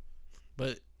Style,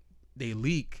 but they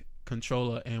leak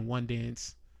Controller and One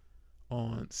Dance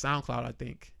on SoundCloud, I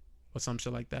think, or some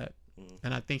shit like that.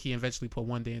 And I think he eventually put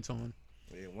One Dance on.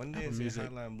 Yeah, One Dance and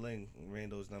Hotline Bling ran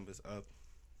those numbers up.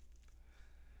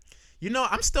 You know,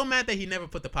 I'm still mad that he never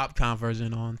put the Popcorn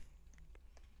version on.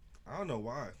 I don't know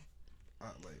why.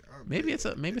 Maybe it's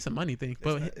a money thing,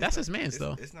 but that's his man's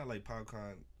though. It's not like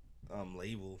Popcorn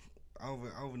label. I don't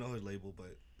even know his label,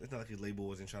 but it's not like his label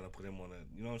wasn't trying to put him on a.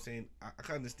 You know what I'm saying? I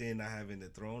can understand not having the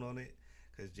throne on it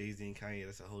because Jay-Z and Kanye,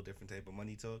 that's a whole different type of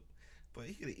money talk. But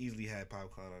he could have easily had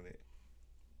Popcorn on it.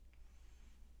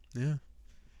 Yeah,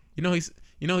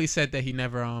 he said that he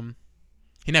never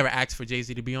asked for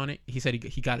Jay-Z to be on it. He said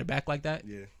he got it back like that.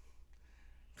 Yeah,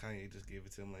 Kanye just gave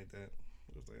it to him like that.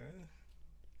 It was like,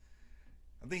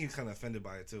 I think he's kind of offended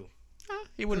by it too.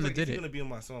 he wouldn't have did it. If you're gonna be on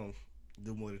my song,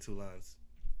 do more than 2 lines.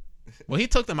 Well, he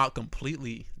took them out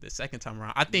completely the second time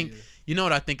around. I think you know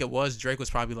what I think it was. Drake was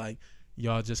probably like,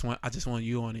 "Yo, I just want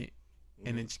you on it,"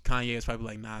 and then Kanye was probably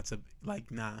like, "Nah, it's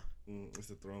it's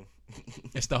the throne.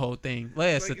 It's the whole thing.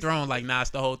 Well, it's the throne. Like, nah,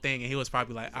 it's the whole thing." And he was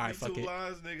probably like, "All right, fuck it." 2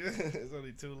 lines, nigga. It's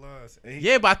only 2 lines.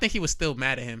 Yeah, but I think he was still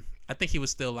mad at him. I think he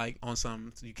was still like on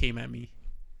some. You came at me.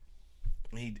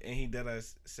 He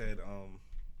deadass said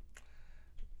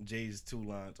Jay's 2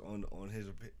 lines on his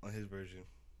version.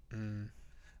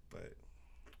 But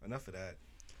enough of that.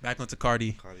 Back onto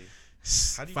Cardi.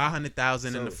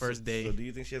 500,000 in the first day. So do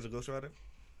you think she has a ghostwriter?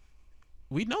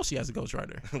 We know she has a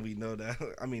ghostwriter. We know that.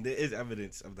 I mean, there is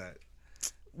evidence of that.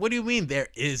 What do you mean there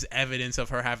is evidence of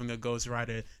her having a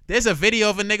ghostwriter? There's a video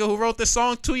of a nigga who wrote the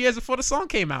song 2 years before the song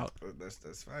came out.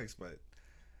 That's facts, but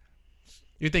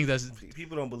you think that's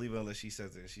people don't believe it unless she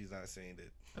says it. She's not saying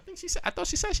it. I thought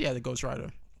she said she had a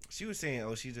ghostwriter. She was saying,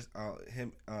 "Oh, she just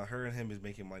her and him is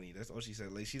making money." That's all she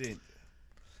said. Like she didn't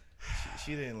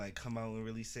like come out and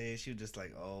really say it. She was just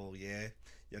like, "Oh yeah,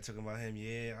 y'all talking about him?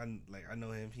 Yeah, I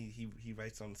know him. He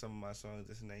writes on some of my songs.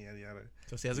 This and that, yada yada."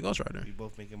 So she has a ghostwriter. We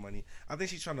both making money. I think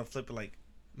she's trying to flip it like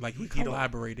we're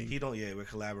collaborating. We're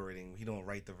collaborating. He don't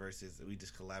write the verses. We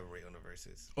just collaborate on the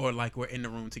verses. Or like we're in the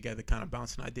room together, kind of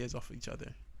bouncing ideas off of each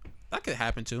other. That could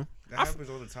happen too. That happens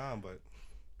all the time, but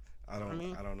I don't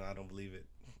know. I don't believe it.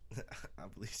 I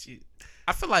believe she.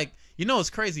 I feel like it's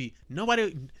crazy.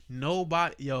 Nobody.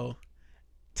 Yo,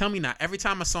 tell me now. Every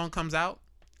time a song comes out,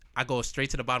 I go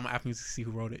straight to the bottom of Apple Music to see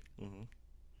who wrote it. Mm-hmm.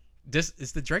 This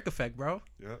is the Drake effect, bro.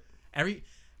 Yep.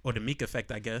 Or the Meek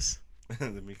effect, I guess. The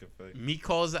Meek effect. Meek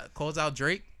calls out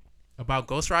Drake about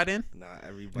ghostwriting.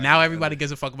 Now everybody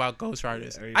gives a fuck about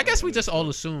ghostwriters. I guess we just all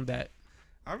assume that.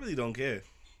 I really don't care.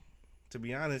 To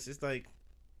be honest, it's like,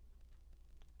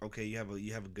 okay, you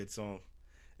have a good song.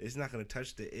 It's not gonna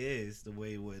touch the ears the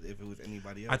way it would if it was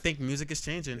anybody else. I think music is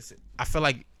changing. I feel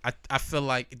like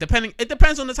it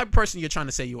depends on the type of person you're trying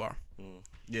to say you are.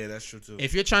 Yeah, that's true too.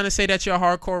 If you're trying to say that you're a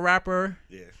hardcore rapper,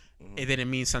 it then it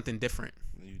means something different.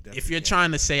 If you're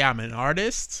trying to say I'm an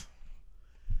artist,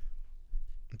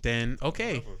 then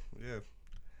okay. Yeah.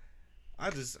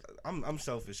 I'm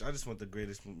selfish. I just want the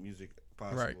greatest music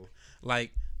possible. Right.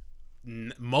 Like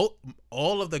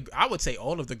all of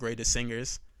the greatest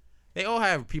singers. They all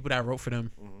have people that wrote for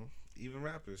them. Mm-hmm. Even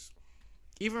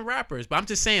rappers. But I'm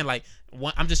just saying, like,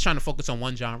 I'm just trying to focus on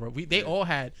one genre. They all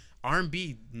had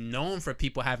R&B known for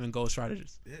people having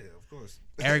ghostwriters. Yeah, of course.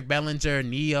 Eric Bellinger,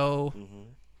 Neo.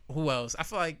 Mm-hmm. Who else? I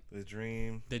feel like The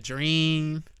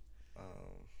Dream.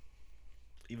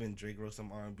 Even Drake wrote some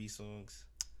R&B songs.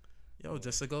 Yo,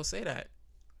 just to go say that.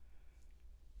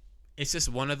 It's just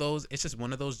one of those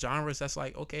genres that's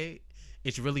like, okay,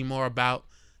 it's really more about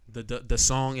the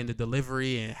song and the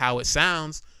delivery and how it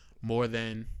sounds more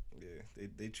than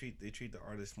they treat the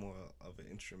artist more of an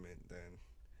instrument than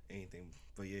anything.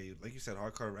 But yeah, like you said,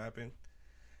 hardcore rapping,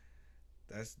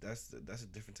 that's a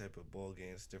different type of ball game.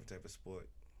 It's a different type of sport.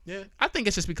 Yeah, I think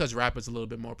it's just because rap is a little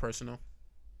bit more personal.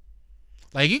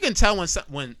 Like you can tell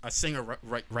when a singer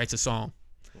writes a song,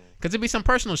 because it'd be some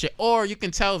personal shit, or you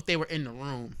can tell if they were in the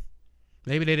room.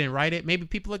 Maybe they didn't write it. Maybe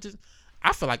people are just.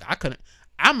 I feel like I couldn't.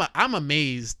 I'm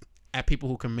amazed at people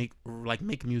who can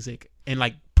make music and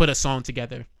like put a song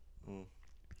together.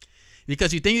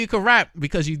 Because you think you could rap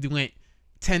because you went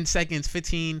 10 seconds,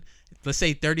 15, let's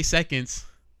say 30 seconds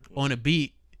on a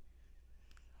beat.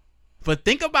 But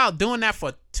think about doing that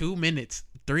for 2 minutes,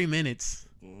 3 minutes.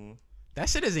 Mm-hmm. That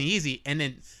shit isn't easy. And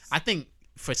then I think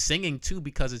for singing too,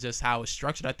 because it's just how it's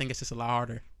structured, I think it's just a lot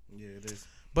harder. Yeah, it is.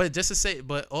 But just to say,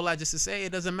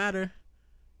 it doesn't matter.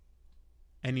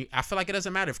 And I feel like it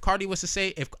doesn't matter if Cardi was to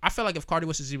say. I feel like if Cardi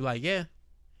was to be like, yeah,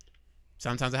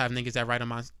 sometimes I have niggas that write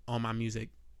on my music.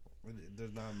 It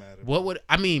does not matter. What would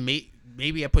I mean?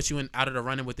 Maybe I put you out of the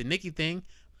running with the Nicki thing,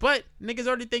 but niggas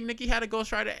already think Nicki had a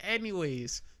ghostwriter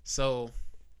anyways. So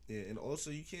yeah, and also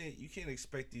you can't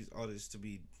expect these artists to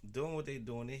be doing what they're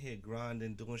doing. They're here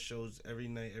grinding, doing shows every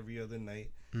night, every other night.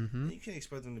 Mm-hmm. You can't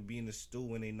expect them to be in the stew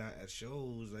when they not at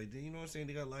shows. Like, you know what I'm saying?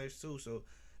 They got lives too, so.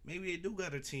 Maybe they do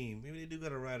got a team. Maybe they do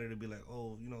got a writer to be like,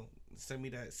 oh, send me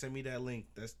that link.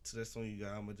 That's to that song you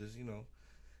got. I'ma just,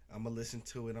 I'ma listen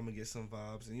to it. I'ma get some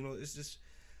vibes, and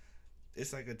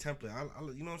it's like a template. I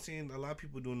you know what I'm saying? A lot of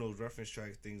people doing those reference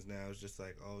track things now. It's just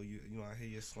like, oh, I hear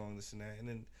your song, this and that, and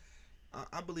then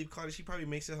I believe Cardi, she probably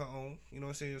makes it her own. You know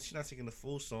what I'm saying? She's not taking the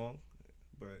full song,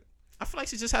 but I feel like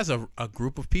she just has a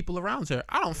group of people around her.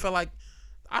 I don't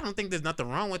think there's nothing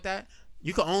wrong with that.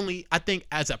 I think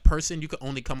as a person, you can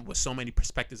only come up with so many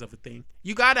perspectives of a thing.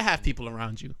 You got to have people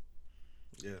around you.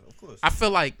 Yeah, of course. I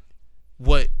feel like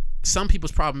what some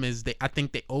people's problem is I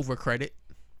think they overcredit.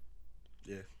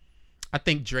 Yeah. I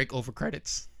think Drake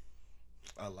overcredits.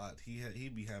 A lot.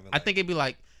 He'd be having. I think it'd be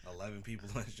like 11 people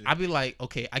on shit. I'd be like,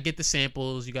 okay, I get the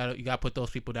samples. You gotta put those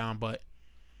people down. But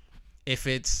if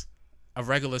it's a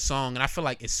regular song, and I feel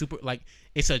like it's super, like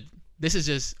this is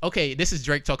just okay. This is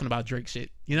Drake talking about Drake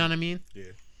shit. You know what I mean? Yeah.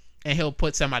 And he'll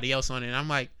put somebody else on it, and I'm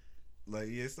like. Like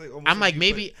yeah, it's like I'm like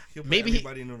maybe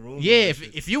everybody in the room. Yeah,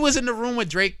 if you was in the room with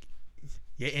Drake,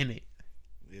 you're in it.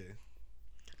 Yeah.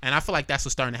 And I feel like that's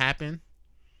what's starting to happen.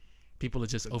 People are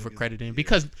just overcrediting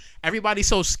because everybody's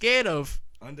so scared of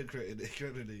undercredited.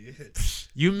 Yeah.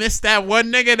 You missed that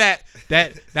one nigga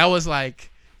that was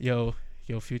like, yo,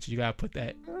 Future, you gotta put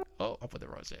that. Oh, I put the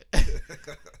wrong shit.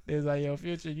 It's like, yo,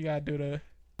 Future, you gotta do the.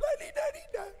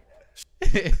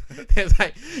 It's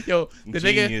like, yo, the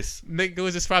nigga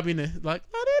was just probably in the, like,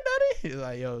 he's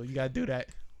like, yo, you gotta do that.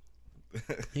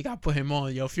 You gotta put him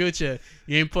on. Yo, Future,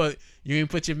 you ain't put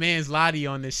your man's Lottie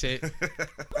on this shit.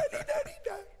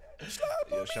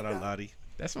 Yo, shout out Lottie.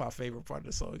 That's my favorite part of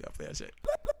the song. You gotta play that shit.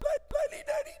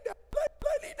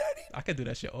 I could do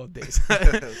that shit all day.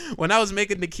 When I was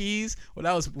making the keys, when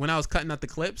I was cutting out the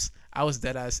clips, I was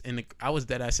dead ass in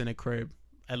the crib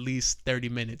at least 30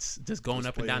 minutes just going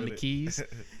up and down the keys.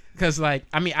 Because like,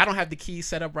 I mean, I don't have the keys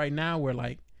set up right now where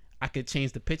like I could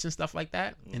change the pitch and stuff like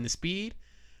that and the speed.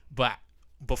 But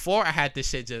before I had this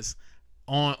shit just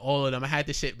on all of them. I had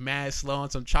this shit mad slow on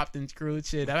some chopped and screwed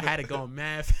shit. I had it going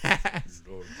mad fast.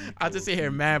 I just sit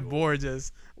here mad bored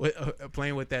just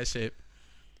playing with that shit.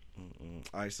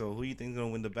 All right, so who you think is gonna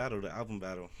win the album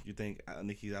battle? You think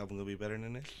Nicki's album gonna be better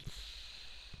than this?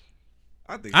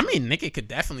 I mean, Nicki could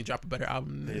definitely drop a better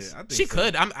album than this. Yeah, I think she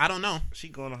could. I don't know. She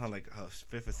going on her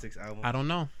fifth or sixth album. I don't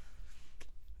know.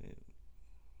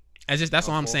 Yeah. That's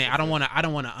what I'm saying. I don't want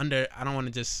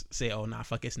to just say, oh nah,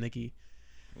 fuck it's Nicki.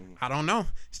 I don't know.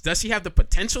 Does she have the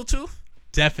potential to?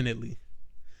 Definitely.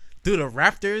 Do the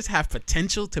Raptors have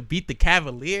potential to beat the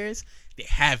Cavaliers? They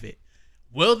have it.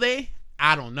 Will they?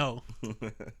 I don't know.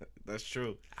 That's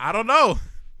true. I don't know.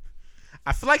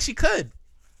 I feel like she could.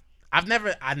 I'm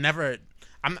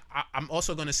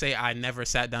also gonna say I never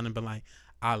sat down and been like,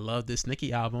 I love this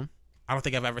Nicki album. I don't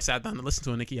think I've ever sat down and listened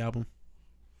to a Nicki album.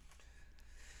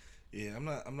 Yeah, I'm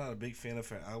not a big fan of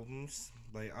her albums.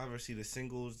 Like, I ever see the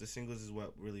singles. The singles is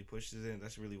what really pushes it.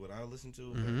 That's really what I listen to.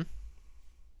 Mm-hmm.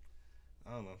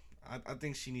 I don't know. I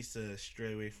think she needs to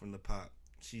stray away from the pop.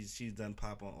 She's done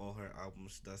pop on all her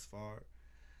albums thus far.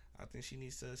 I think she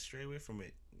needs to stray away from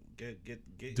it.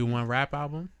 Get do one rap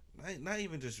album. Not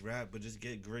even just rap, but just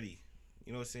get gritty.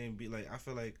 You know what I'm saying? Be like, I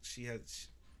feel like she had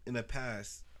in the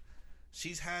past.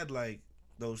 She's had like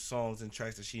those songs and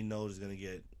tracks that she knows is gonna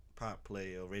get pop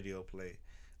play or radio play.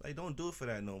 Like, don't do it for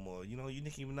that no more. You know, you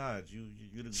Nicki Minaj. You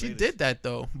the greatest. She did that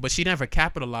though, but she never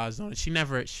capitalized on it. She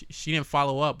didn't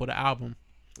follow up with an album.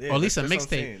 Yeah, or at least a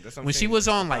mixtape. When she was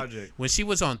on when she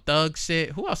was on Thug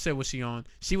shit, who else was she on?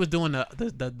 She was doing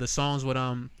the songs with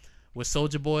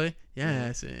Soulja Boy.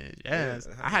 Yes, yes. Yeah,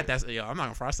 I had that. Yo, I'm not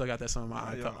gonna front. I still got that song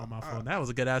on my phone. That was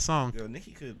a good ass song. Yo,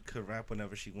 Nicki could rap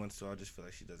whenever she wants to. I just feel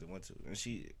like she doesn't want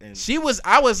to.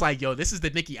 I was like, yo, this is the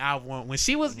Nicki I want. When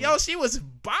she was, she was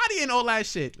bodying all that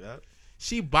shit. Yep.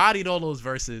 She bodied all those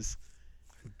verses.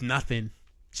 Nothing.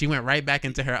 She went right back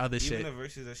into her other shit. Even the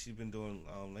verses that she's been doing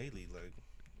lately, like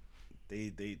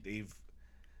they've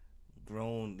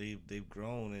grown. They've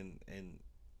grown and.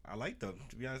 I like them.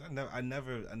 To be honest, I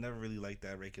never really liked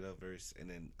that Rake It Up verse, and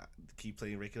then I keep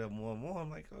playing Rake It Up more and more. I'm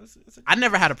like, oh, I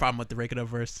never had a problem with the Rake It Up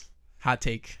verse. Hot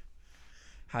take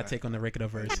on the Rake It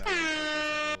Up verse.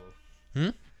 I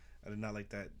did not like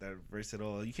that verse at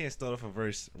all. You can't start off a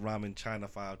verse rhyming China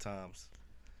 5 times.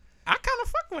 I kind of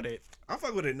fuck with it. I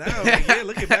fuck with it now. Like, yeah,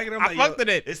 looking back at it, I'm like, fucked with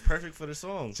it. It's perfect for the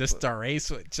song. Just a race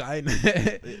with China.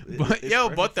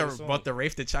 But the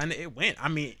race to China, it went. I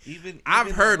mean,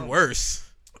 I've heard worse.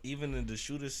 Even in the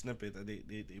Shooter snippet that they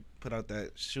put out,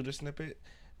 that Shooter snippet,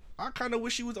 I kind of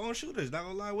wish she was on Shooters. Not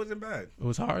gonna lie, it wasn't bad. It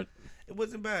was hard. It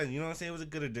wasn't bad. You know what I'm saying? It was a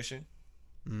good addition.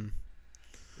 You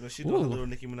know, she doing a little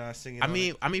Nicki Minaj singing. I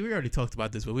mean, we already talked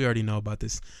about this, but we already know about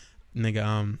this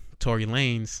nigga. Tory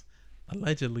Lanez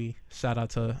allegedly, shout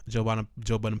out to Joe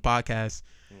Budden podcast.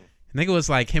 Nigga was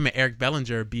like him and Eric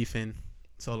Bellinger beefing.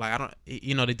 So like they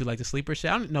do like the sleeper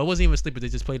shit. It wasn't even a sleeper. They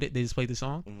just played it. They just played the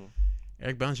song. Mm-hmm.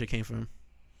 Eric Bellinger came from him.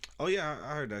 Oh yeah,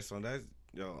 I heard that song.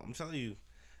 I'm telling you,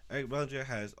 Eric Bellinger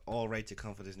has all right to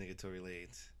come for this nigga Tory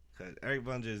Lanez, because Eric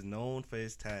Bellinger is known for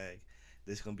his tag.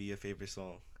 This is gonna be your favorite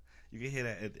song. You can hear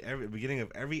that at every beginning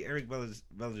of every Eric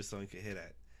Bellinger song. You can hear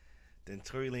that. Then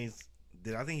Tory Lanez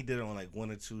I think he did it on like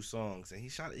 1 or 2 songs, and he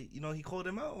shot. He called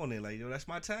him out on it. Like, yo, that's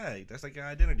my tag. That's like your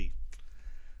identity.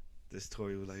 this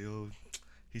Tory was like, yo,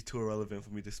 he's too irrelevant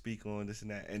for me to speak on this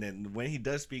and that. And then when he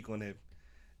does speak on him,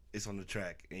 it's on the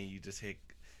track, and you just hit,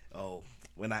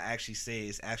 when I actually say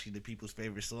it's actually the people's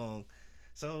favorite song.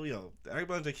 So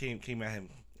everybody that came at him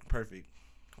perfect.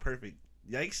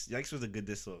 Yikes was a good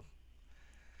diss song.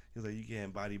 He was like, you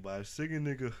getting bodied by a singing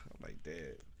nigga. I'm like,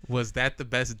 damn. Was that the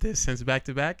best diss since Back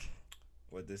to Back?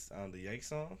 What, this the Yikes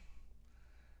song?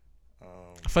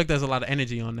 I feel like there's a lot of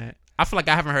energy on that. I feel like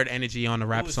I haven't heard energy on a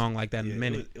rap song like that in a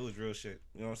minute. It was real shit.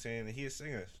 You know what I'm saying? And he is a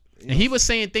singer. And he was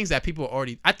saying things that people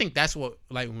already. I think that's what,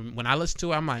 like, when I listen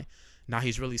to it, I'm like, nah,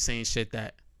 he's really saying shit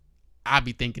that I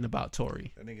be thinking about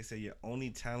Tory. That nigga said your only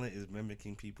talent is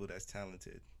mimicking people that's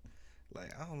talented.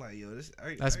 Like, I don't like,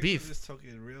 that's beef. Just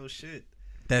talking real shit.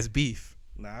 That's beef.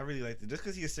 Nah, I really like it. Just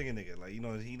because he's a singing nigga. Like, he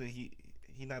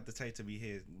not the type to be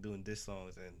here doing diss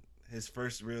songs. And his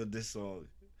first real diss song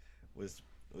was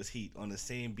Heat on the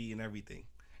same beat and everything.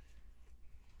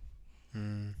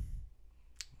 Damn,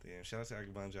 shout out to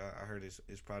Eric Banja. I heard his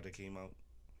project came out.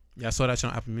 Yeah, I saw that shit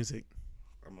on Apple Music.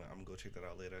 I'm gonna go check that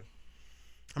out later.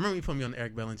 I remember you put me on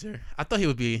Eric Bellinger. I thought he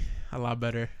would be a lot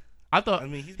better. He's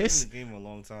been in the game a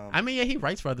long time. I mean, yeah, he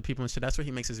writes for other people and shit. That's where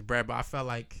he makes his bread. But I felt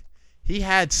like he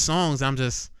had songs. Eric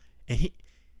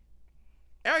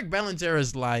Bellinger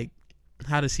is like,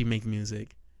 how does he make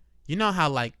music? You know how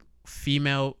like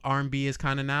female R&B is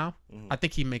kind of now? Mm-hmm. I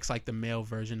think he makes like the male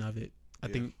version of it. I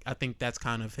think that's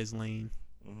kind of his lane.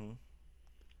 Mm-hmm.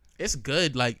 It's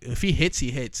good. Like, if he hits,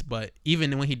 he hits. But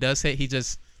even when he does hit,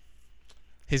 his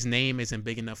name isn't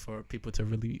big enough for people to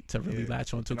really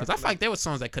latch on to. Because I feel like there were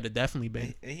songs that could have definitely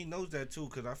been. And he knows that too.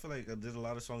 Because I feel like there's a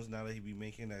lot of songs now that he be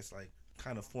making that's like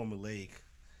kind of formulaic.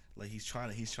 Like he's trying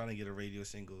to get a radio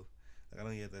single. Like, I know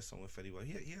he had that song with Fetty Wap.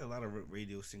 He had a lot of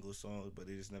radio single songs, but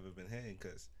they just never been hitting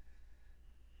because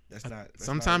that's not.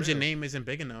 Sometimes your name isn't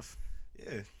big enough.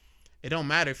 Yeah. It don't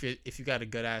matter if you got a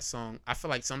good ass song. I feel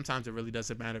like sometimes it really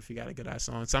doesn't matter if you got a good ass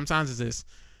song. Sometimes it's this.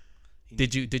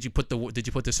 Did you put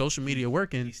the social media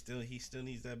work in? He still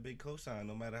needs that big cosign,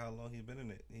 no matter how long he's been in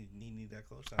it. He needs that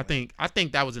cosign. I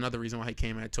think that was another reason why he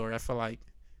came at Tory. I feel like,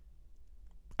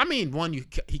 I mean,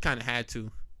 he kind of had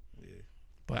to. Yeah.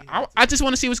 But I just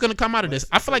want to see what's gonna come out of this.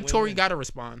 I feel like Tory got to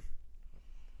respond.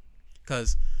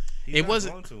 Cause it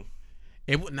wasn't.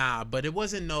 But it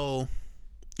wasn't no.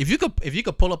 If you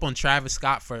could pull up on Travis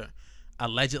Scott for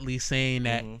allegedly saying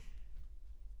that. Mm-hmm.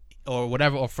 Or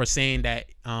whatever, or for saying that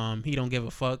he don't give a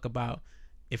fuck about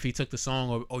if he took the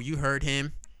song or you heard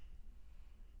him,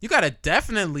 you gotta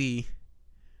definitely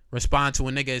respond to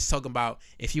a nigga is talking about,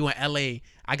 if you in LA,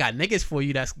 I got niggas for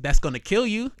you that's gonna kill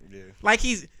you. Yeah. Like,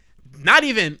 he's not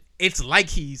even. It's like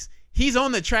he's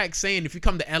on the track saying, if you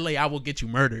come to LA, I will get you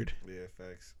murdered. Yeah,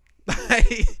 facts.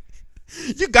 Like,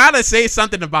 you gotta say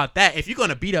something about that if you're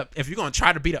gonna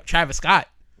try to beat up Travis Scott.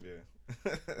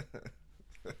 Yeah.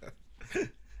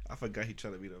 I forgot he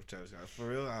tried to beat up Travis Scott. For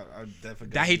real, I definitely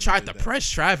forgot. That he tried to press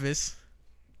Travis,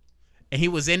 and he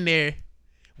was in there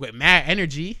with mad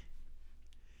energy.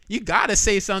 You gotta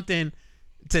say something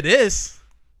to this,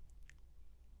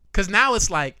 cause now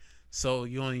it's like, so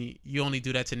you only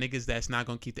do that to niggas that's not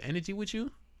gonna keep the energy with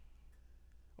you,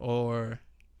 or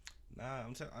nah.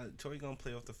 Tory gonna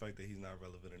play off the fact that he's not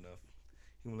relevant enough.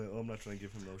 He's like, I'm not trying to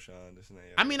give him no shine. This and that.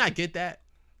 I mean, I get that.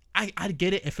 I'd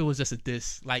get it if it was just a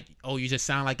diss. Like, oh, you just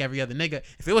sound like every other nigga.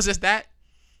 If it was just that,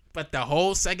 but the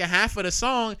whole second half of the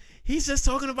song, he's just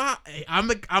talking about, hey,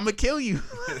 I'ma kill you.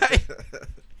 Like,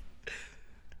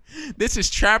 this is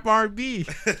trap R&B.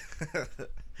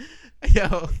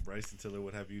 Yo. Bryson Tiller,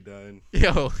 what have you done?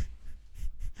 Yo.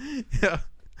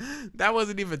 That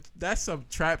wasn't even, that's some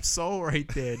trap soul right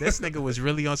there. This nigga was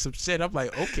really on some shit. I'm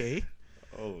like, okay.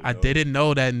 Oh, I didn't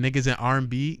know that niggas in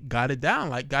R&B got down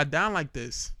like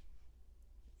this.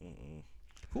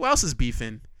 Who else is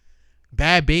beefing?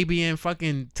 Bad Baby and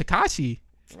fucking Tekashi.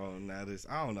 Oh, nah,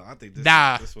 I don't know. I think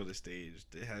this for the stage.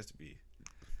 It has to be.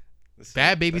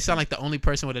 Bad Baby sound like the only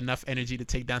person with enough energy to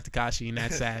take down Tekashi, and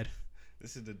that's sad.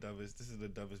 This is the dumbest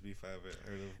beef I ever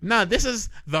heard of. Nah, this is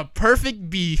the perfect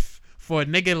beef for a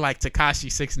nigga like Tekashi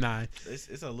 6ix9ine.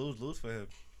 It's a lose for him.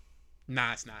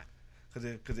 Nah, it's not.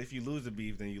 Because if you lose the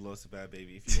beef, then you lost to Bad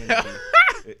Baby.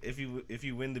 If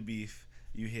you win the beef,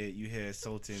 you hear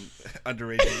assaulting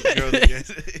underage girls again.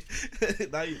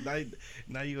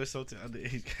 now you assaulting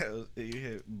underage girls. You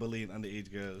hear bullying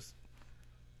underage girls.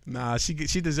 Nah, she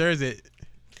deserves it.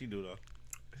 She do though.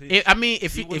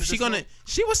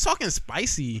 She was talking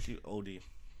spicy. She OD.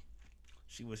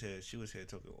 She was here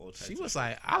talking all types. She was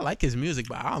like, I like his music,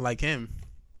 but I don't like him.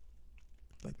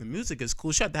 Like, the music is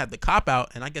cool. She had to have the cop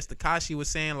out, and I guess Tekashi was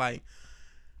saying like,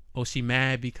 oh, she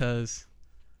mad because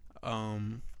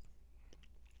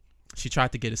She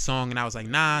tried to get a song, and I was like,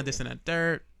 nah, this and that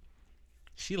third.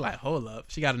 She like, hold up.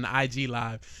 She got an IG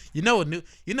live. You know what new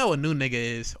nigga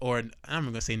is, or I'm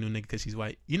gonna say new nigga because she's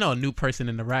white. You know a new person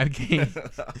in the rap game.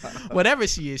 Whatever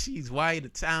she is, she's white,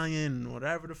 Italian,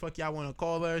 whatever the fuck y'all want to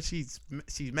call her. She's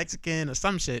Mexican or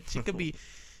some shit. She could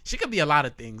be a lot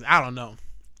of things. I don't know,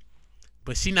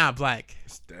 but she not black.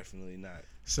 It's definitely not.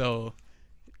 So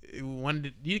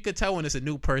when you could tell when it's a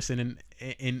new person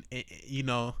in you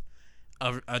know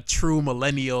a true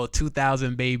millennial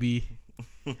 2000 baby.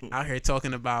 Out here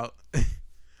talking about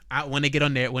when they get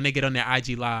on their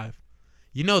IG live,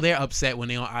 you know they're upset when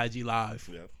they on IG live.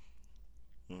 Yep.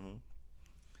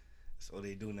 That's all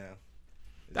they do now.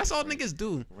 That's all niggas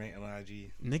do. Rant on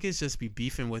IG. Niggas just be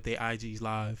beefing with their IGs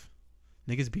live.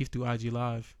 Niggas beef through IG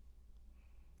live.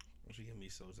 She get me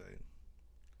so tight.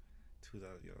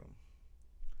 2000 yo.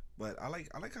 But I like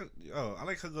her. Oh, I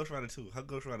like her Ghost Rider too. Her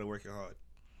Ghost Rider working hard.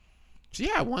 She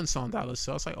had one song that was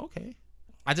so I was like, okay.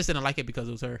 I just didn't like it because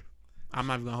it was her. I'm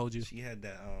not even gonna hold you. She had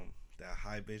that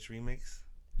High Bitch remix.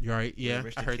 You're right. Yeah,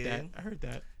 I heard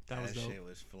that. That was dope. Shit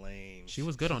was flames. She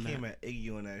was good on that. She came at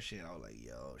Iggy on that shit. I was like,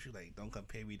 yo. She was like, don't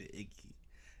compare me to Iggy.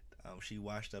 She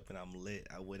washed up and I'm lit.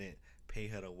 I wouldn't pay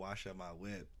her to wash up my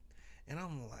whip. And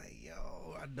I'm like,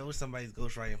 yo, I know somebody's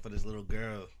ghostwriting for this little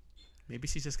girl. Maybe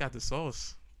she just got the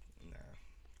sauce. Nah.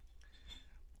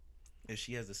 If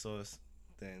she has the sauce,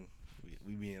 then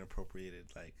we being appropriated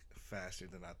like faster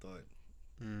than I thought.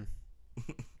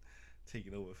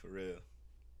 Taking over for real.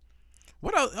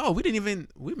 What else? Oh,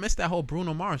 we missed that whole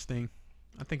Bruno Mars thing.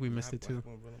 I think we missed it too.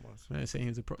 Man, saying he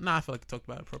was I feel like we talked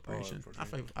about appropriation. I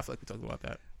feel like we talked about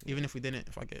that. Yeah. Even if we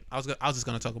didn't, fuck it. I was just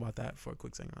gonna talk about that for a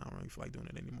quick second. I don't really feel like doing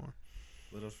it anymore.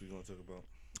 What else we gonna talk about?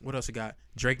 What else we got?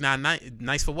 Drake not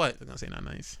nice for what? They're gonna say not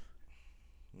nice.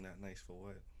 Not nice for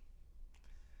what?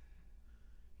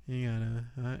 You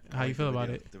gotta. How you feel about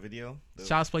it? The video.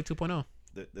 Child's Play 2.0.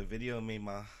 The video made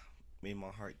my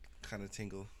heart kind of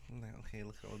tingle. I'm like, okay,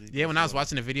 look at all these. Yeah, when I was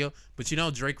watching the video, but you know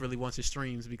Drake really wants his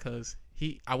streams because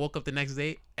I woke up the next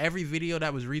day, every video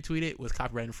that was retweeted was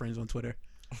copyright infringed on Twitter.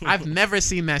 I've never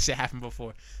seen that shit happen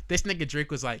before. This nigga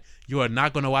Drake was like, you are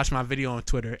not going to watch my video on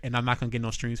Twitter and I'm not going to get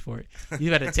no streams for it.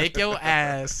 You better take your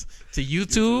ass to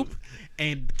YouTube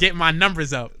and get my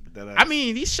numbers up. I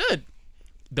mean, he should.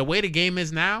 The way the game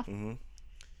is now,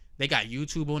 they got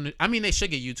YouTube on it. I mean, they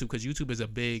should get YouTube because YouTube is a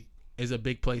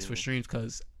big place for streams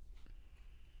because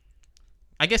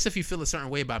I guess if you feel a certain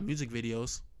way about music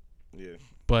videos,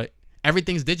 but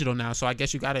everything's digital now, so I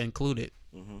guess you got to include it.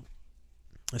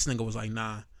 This nigga was like,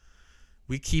 nah,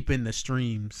 we keeping the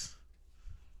streams.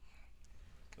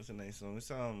 That's a nice song. It's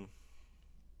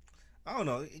I don't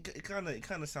know. It kind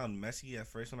of sounded messy at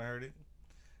first when I heard it.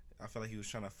 I felt like he was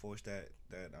trying to force that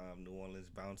New Orleans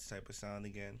bounce type of sound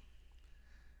again.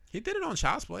 He did it on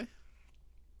Child's Play.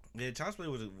 Yeah, Child's Play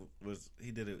was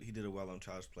he did it well on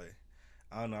Child's Play.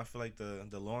 I don't know. I feel like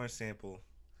the Lawrence sample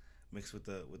mixed with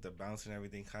the bounce and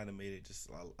everything kind of made it just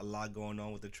a lot going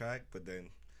on with the track. But then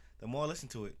the more I listen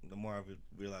to it, the more I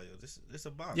realize, yo, this a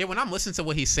bomb. Yeah, when I'm listening to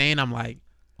what he's saying, I'm like,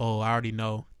 oh, I already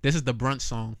know. This is the brunch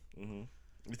song.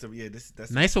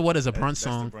 That's Nice for What is a brunch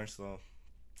song. That's the brunch song.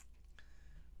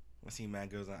 I see mad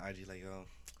girls on IG like, yo,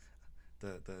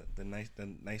 the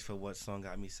nice for what song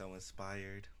got me so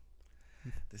inspired.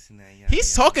 This and that. Yeah,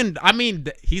 he's talking. I mean,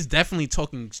 he's definitely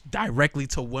talking directly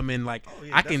to women. Like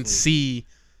I can see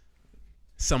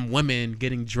some women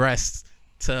getting dressed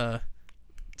to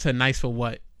Nice for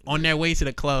What on their way to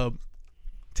the club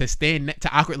to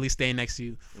awkwardly stay next to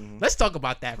you. Let's talk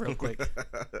about that real quick.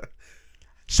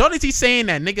 Shorty's saying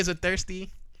that niggas are thirsty.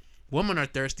 Women are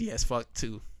thirsty as fuck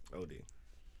too. Oh dear.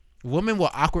 Women will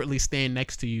awkwardly stand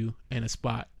next to you in a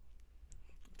spot.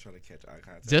 Trying to catch eye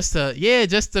contact.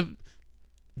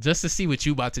 Just to see what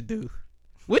you about to do.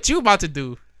 What you about to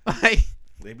do? Like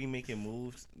they be making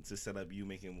moves to set up you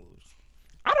making moves.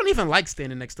 I don't even like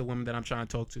standing next to women that I'm trying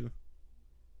to talk to.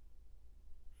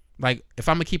 Like if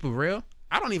I'm gonna keep it real,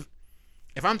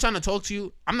 if I'm trying to talk to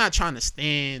you, I'm not trying to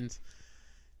stand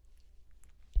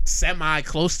semi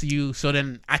close to you so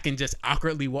then I can just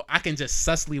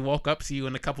sussly walk up to you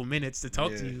in a couple minutes to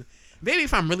talk to you. Maybe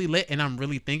if I'm really lit and I'm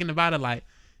really thinking about it, like,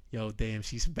 yo, damn,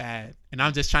 she's bad, and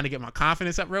I'm just trying to get my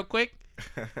confidence up real quick.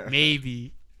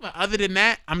 Maybe, but other than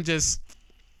that, I'm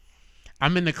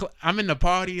in the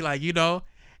party, like, you know,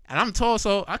 and I'm tall,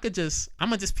 so I'm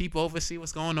gonna just peep over, see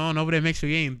what's going on over there, make sure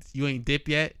you ain't dip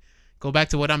yet, go back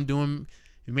to what I'm doing,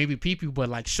 and maybe peep you. But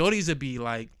like shorties would be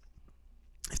like,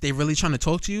 if they really trying to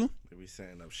talk to you, they be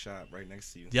setting up shop right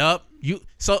next to you. Yup.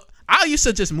 So I used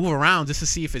to just move around just to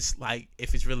see if this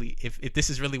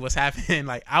is really what's happening.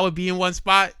 Like I would be in one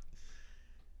spot,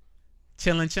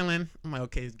 chilling. I'm like,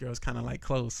 okay, this girl's kind of like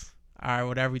close. All right,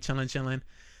 whatever. We chilling.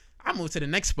 I moved to the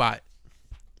next spot.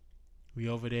 We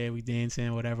over there, we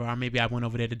dancing, whatever. Or maybe I went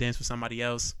over there to dance with somebody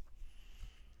else.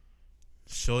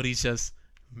 Shorties just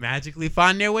magically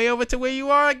find their way over to where you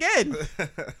are again.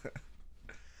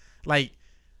 Like,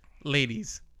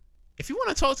 ladies, if you want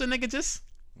to talk to a nigga, just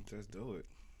do it.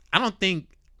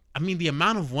 The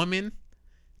amount of women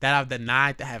that I've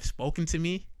denied that have spoken to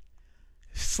me,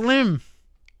 slim.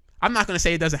 I'm not going to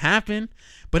say it doesn't happen,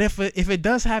 but if it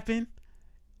does happen,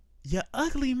 you're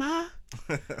ugly, ma.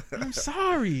 I'm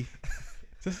sorry.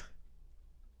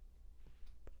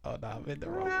 Oh, no, I'm in the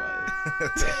wrong button.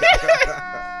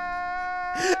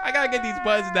 I got to get these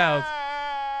buttons down.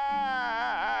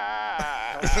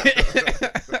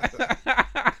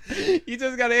 You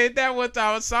just got to hit that one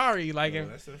time. I'm sorry. Like,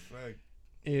 that's a fact.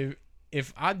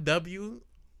 If I W,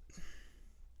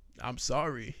 I'm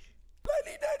sorry.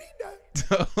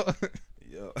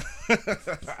 Yo.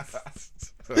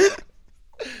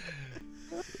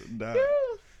 Nah.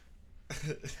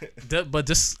 But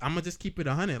I'm gonna just keep it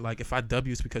 100. Like, if I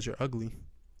W, it's because you're ugly,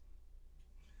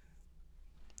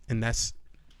 and that's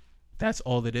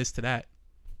all it is to that.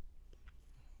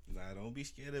 Nah, don't be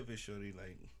scared of it, shorty.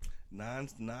 Like, nine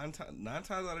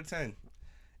times out of 10,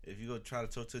 if you go try to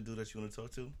talk to a dude that you want to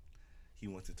talk to, he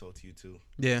wants to talk to you too.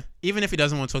 Yeah, even if he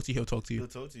doesn't want to talk to you, he'll talk to you. He'll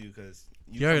talk to you because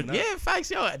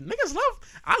facts. Yo, niggas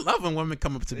I love when women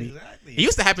come up to me. Exactly. It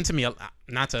used to happen to me,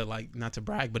 not to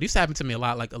brag, but it used to happen to me a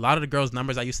lot. Like, a lot of the girls'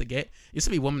 numbers I used to get used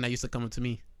to be women that used to come up to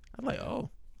me. I'm like,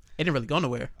 oh, it didn't really go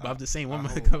nowhere, but I'm the same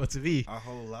woman that come up to me. Our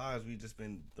whole lives, we just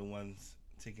been the ones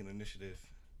taking initiative.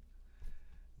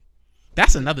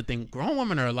 That's another thing. Grown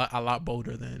women are a lot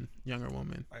bolder than younger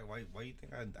women. Why you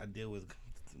think I deal with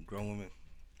grown women?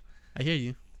 I hear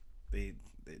you. They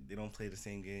don't play the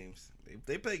same games.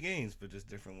 They play games, but just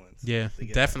different ones. Yeah,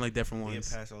 definitely different ones.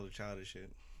 They get past all the childish shit.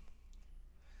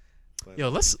 But, yo,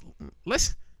 let's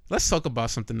talk about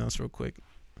something else real quick.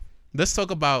 Let's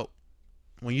talk about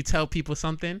when you tell people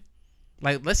something.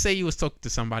 Like, let's say you was talking to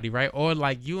somebody, right? Or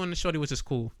like you and the shorty was just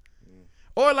cool.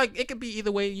 Or like it could be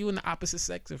either way. You and the opposite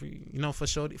sex, if for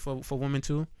shorty, for women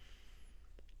too.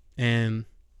 And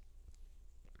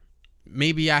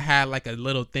maybe I had like a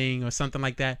little thing or something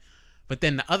like that, but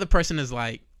then the other person is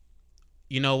like,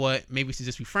 you know what? Maybe we should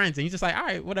just be friends. And you're just like, all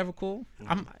right, whatever, cool.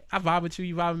 Mm-hmm. I vibe with you,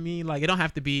 you vibe with me. Like, it don't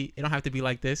have to be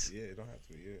like this. Yeah, it don't have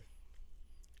to be. Yeah.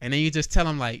 And then you just tell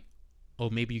them like, oh,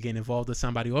 maybe you get involved with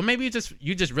somebody, or maybe you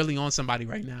just really on somebody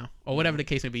right now, or whatever the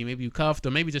case may be. Maybe you cuffed,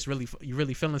 or maybe just you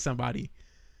really feeling somebody.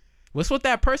 What's with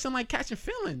that person like catching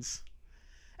feelings,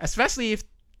 especially if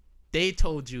they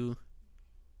told you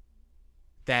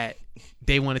that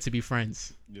they wanted to be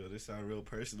friends? Yo, this sounds real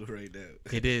personal right now.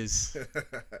 It is.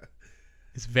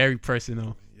 It's very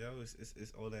personal. Yo,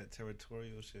 it's all that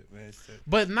territorial shit, man.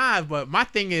 But my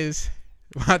thing is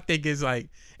like,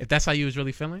 if that's how you was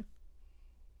really feeling,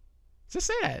 just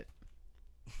say that.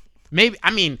 Maybe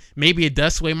it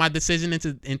does sway my decision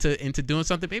into doing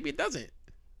something. Maybe it doesn't.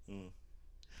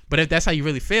 But if that's how you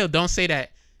really feel, don't say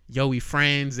that, yo, we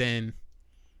friends, and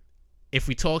if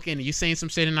we talking and you saying some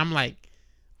shit and I'm like,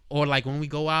 or like when we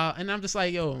go out and I'm just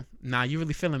like, yo, nah, you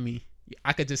really feeling me.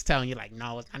 I could just tell, and you're like,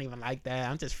 no, it's not even like that.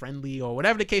 I'm just friendly, or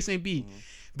whatever the case may be.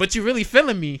 But you really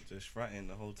feeling me. Just fronting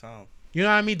the whole time. You know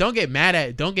what I mean? Don't get mad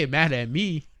at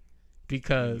me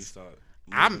because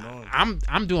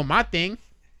I'm doing my thing.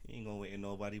 You ain't gonna wait on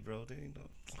nobody, bro. They ain't no.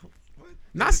 What?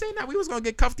 Not saying that we was gonna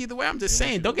get cuffed either way. I'm just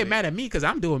saying, don't get mad at me because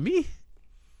I'm doing me.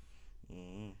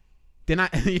 Then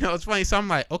it's funny. So I'm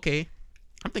like, okay,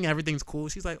 I'm thinking everything's cool.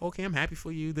 She's like, okay, I'm happy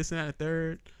for you. This and that, and the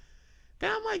third.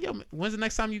 Then I'm like, yo, when's the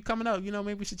next time you coming up?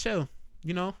 Maybe we should chill.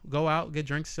 Go out, get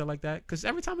drinks, shit like that. Because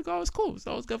every time we go, it's cool. It's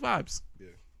always good vibes. Yeah.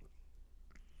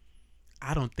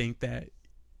 I don't think that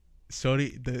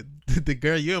shorty, the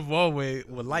girl you're involved with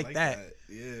would like that.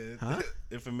 Yeah. Huh?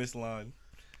 Infamous line.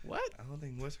 What? I don't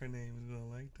think what's her name is gonna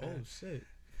like that. Oh shit.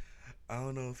 I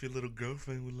don't know if your little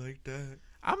girlfriend would like that.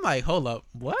 I'm like, hold up,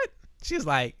 what? She's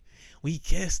like, we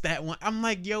kissed that one. I'm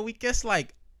like, yo, we kissed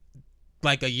like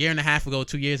a year and a half ago,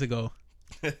 2 years ago.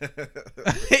 Yo,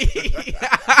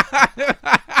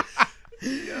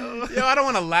 I don't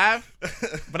want to laugh,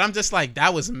 but I'm just like,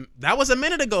 that was a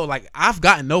minute ago. Like, I've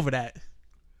gotten over that.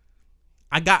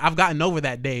 I've gotten over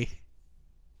that day.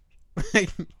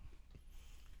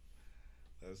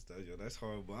 That's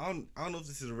horrible. I don't know if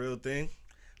this is a real thing,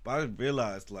 but I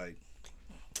realized like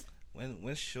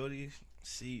when shorty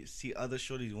see other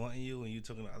shorties wanting you and you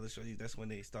talking to other shorties, that's when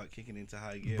they start kicking into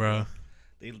high gear, bro.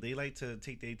 They like to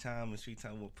take their time and sweet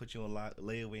time will put you on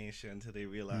layaway and shit until they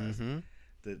realize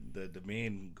the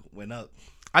man went up.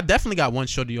 I definitely got one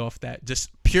shorty off that, just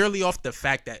purely off the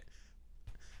fact that,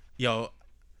 yo,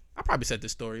 I probably said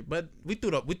this story, but we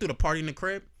threw the party in the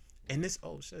crib, and this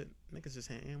niggas just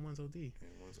had and one's OD. And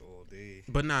all day.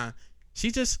 But nah,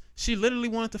 she literally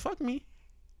wanted to fuck me,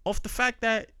 off the fact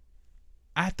that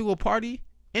I threw a party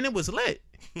and it was lit.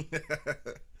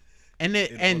 And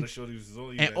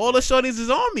all the shorties is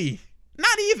on me.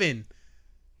 Not even.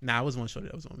 Nah, it was one shorty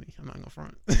that was on me. I'm not gonna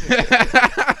front.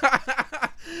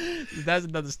 That's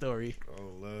another story. Oh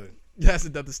Lord. That's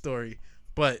another story.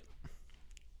 But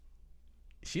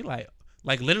she like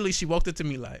literally she walked up to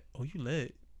me like, "Oh, you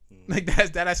lit." Like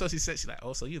that's what she said. She's like,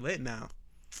 "Oh, so you lit now."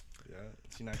 Yeah,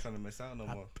 she not trying to miss out no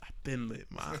more. I've been lit,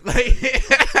 man. Like, you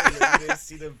didn't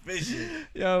see the vision.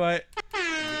 Yo, like,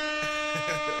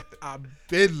 I've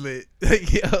been lit.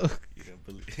 Like, yo,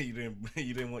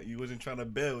 you wasn't trying to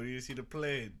build. You didn't see the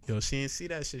plan. Yo, she didn't see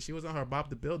that shit. She was on her Bob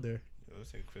the Builder. Yo,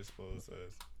 that's what Chris Paul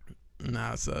says.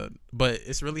 Nah, son. But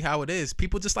it's really how it is.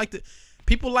 People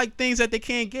like things that they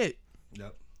can't get.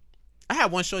 Yep. I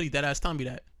had one shorty that telling me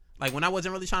that. Like, when I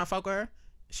wasn't really trying to fuck with her,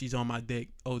 she's on my dick,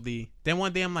 OD. Then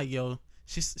one day I'm like, yo,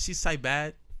 she's type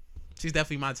bad. She's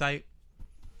definitely my type.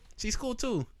 She's cool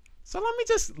too. So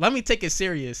let me take it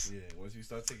serious. Yeah, once you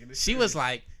start taking it she was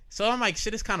like, so I'm like,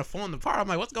 shit is kind of falling apart. I'm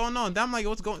like, what's going on? Then I'm like,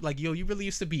 what's going, like, yo, you really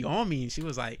used to be on me. And she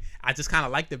was like, I just kind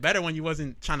of liked it better when you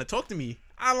wasn't trying to talk to me.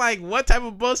 I'm like, what type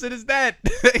of bullshit is that?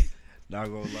 Not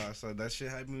gonna lie. So that shit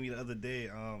happened to me the other day.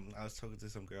 I was talking to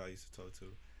some girl I used to talk to,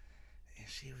 and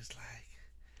she was like,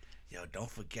 yo,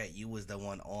 don't forget you was the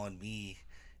one on me,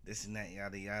 this and that,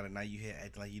 yada yada. Now you here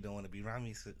acting like you don't want to be around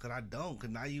me, cause I don't. Cause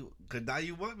now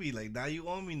you want me. Like, now you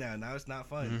on me now. Now it's not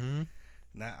fun. Mm-hmm.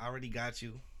 Now I already got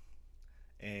you,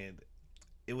 and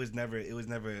it was never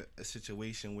a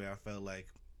situation where I felt like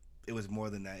it was more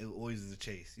than that. It always is a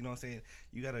chase. You know what I'm saying?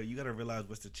 You gotta realize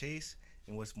what's the chase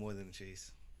and what's more than a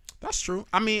chase. That's true.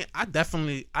 I mean, I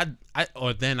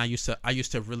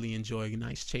used to really enjoy a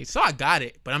nice chase. So I got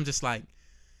it, but I'm just like,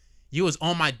 you was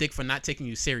on my dick for not taking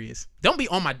you serious. Don't be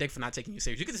on my dick for not taking you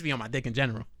serious. You can just be on my dick in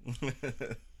general.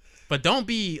 But don't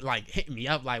be like hitting me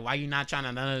up like, why you not trying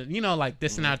to, like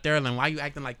this and that, and why you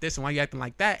acting like this and why you acting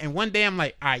like that. And one day I'm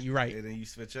like, all right, you're right. And then you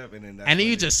switch up, and then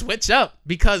you just switch up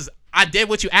because I did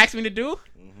what you asked me to do.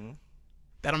 Mm-hmm.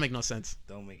 That don't make no sense.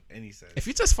 Don't make any sense. If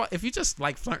you just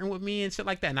like flirting with me and shit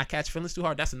like that, and I catch feelings too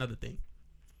hard, that's another thing.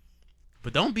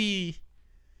 But don't be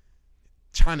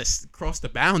trying to cross the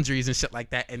boundaries and shit like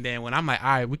that, and then when I'm like, all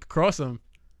right, we could cross them,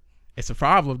 it's a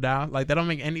problem now. Like, that don't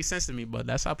make any sense to me, but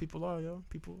that's how people are, yo.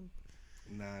 People.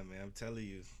 Nah, man, I'm telling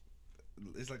you,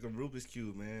 it's like a Rubik's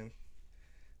Cube, man.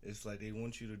 It's like they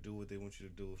want you to do what they want you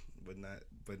to do, but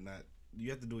not.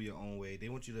 You have to do it your own way. They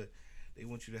want you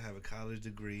to have a college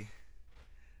degree,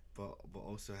 but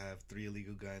also have 3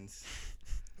 illegal guns.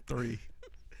 3.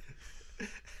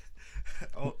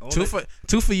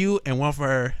 Two for you and one for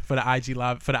her for the IG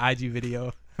live, for the IG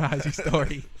video, IG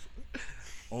story.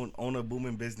 Own a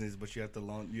booming business, but you have to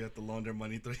launder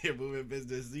money through your booming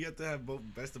business. You have to have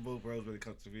best of both worlds when it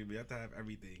comes to people. You have to have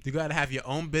everything. You gotta have your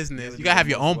own business. You gotta have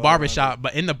your own barbershop,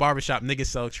 but in the barbershop,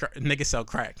 niggas sell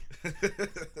crack.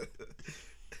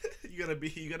 You gotta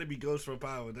be Ghost for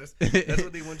power. That's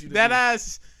what they want you to do. That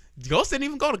ass Ghost didn't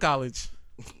even go to college.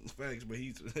 Facts, but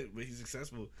he's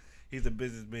successful. He's a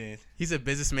businessman. He's a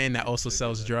businessman that also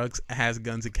sells drugs, has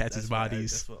guns, and catches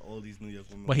bodies. That's what all these New York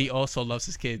women. But he also loves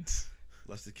his kids.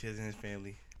 Loves the kids and his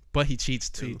family. But he cheats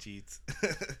too. He cheats.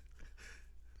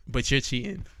 But you're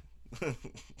cheating.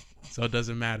 So it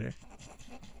doesn't matter.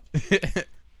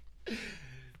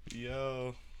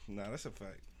 Yo, nah, that's a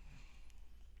fact.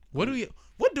 What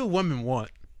do women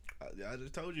want? I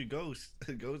just told you, Ghost.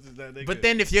 Ghost is that nigga. But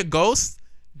then if you're Ghost,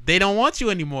 they don't want you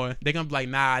anymore. They're gonna be like,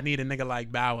 nah, I need a nigga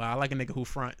like Bow Wow. I like a nigga who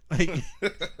front. Like,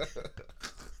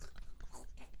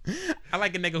 I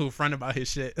like a nigga who front about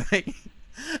his shit.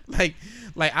 Like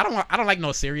I don't like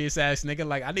no serious ass nigga.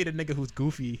 Like, I need a nigga who's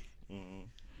goofy. Mm-hmm.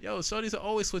 Yo, shorties will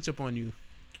always switch up on you.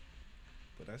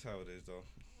 But that's how it is, though.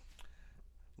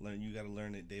 You gotta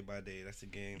learn it day by day. That's the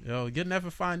game. Yo, you'll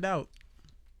never find out.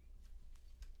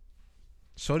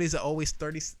 Shorties are always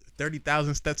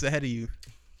 30,000 steps ahead of you.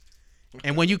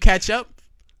 And when you catch up,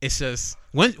 it's just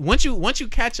once you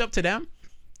catch up to them,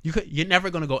 you're never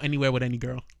gonna go anywhere with any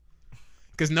girl.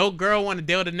 Cause no girl want to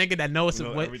deal with a nigga that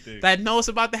knows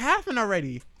about to happen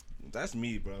already. That's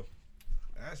me, bro.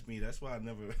 That's me. That's why I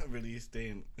never really stay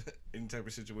in any type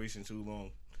of situation too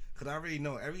long. Cause I already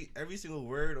know every single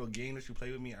word or game that you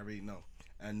play with me. I already know.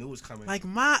 I knew it was coming. Like,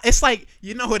 it's like,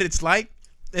 you know what it's like.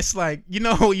 It's like, you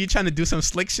know, you're trying to do some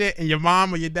slick shit, and your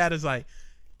mom or your dad is like,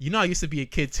 you know I used to be a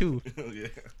kid too. Yeah.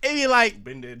 It be like,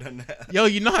 been there, done that. Yo,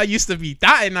 you know I used to be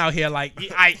dying out here. Like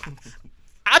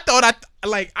I thought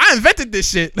I invented this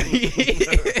shit.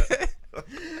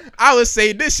 I was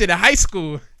saying this shit in high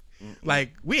school.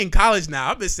 Like, we in college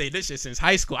now. I've been saying this shit since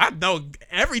high school. I know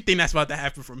everything that's about to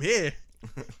happen from here.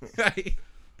 Like,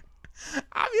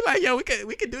 I'll be like, yo, we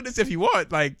can do this if you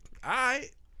want. Like, I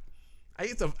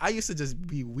used to just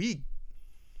be weak,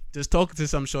 just talking to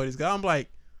some shorties. Cause I'm like,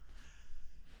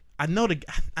 I know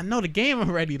the game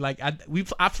already. Like,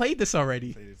 I played this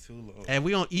already. Played it too long. And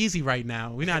we on easy right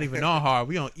now. We're not even on hard.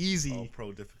 We on easy. All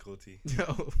pro difficulty.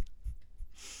 Yo,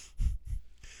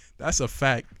 that's a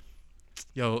fact.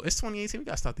 Yo, it's 2018. We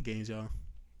gotta start the games, y'all.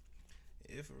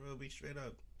 Yeah, for real, be straight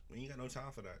up. We ain't got no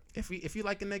time for that. If you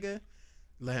like a nigga,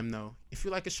 let him know. If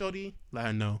you like a shorty, let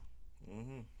her know.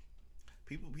 Mm-hmm.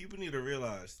 People need to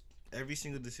realize every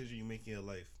single decision you make in your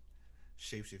life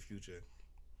shapes your future.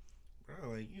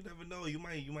 Bro, like, you never know. You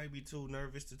might be too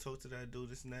nervous to talk to that dude,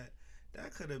 this and that.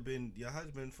 That could have been your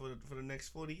husband for the next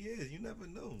 40 years. You never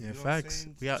know. Yeah, you know facts.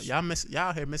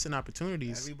 Y'all here missing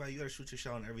opportunities. Everybody, you gotta shoot your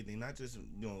shot on everything, not just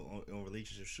on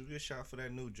relationships. Shoot your shot for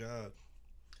that new job.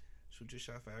 Shoot your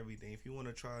shot for everything. If you want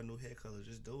to try a new hair color,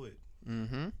 just do it.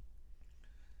 Mm-hmm.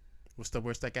 What's the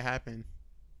worst that could happen?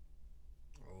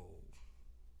 Oh.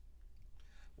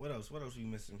 What else? What else are you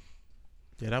missing?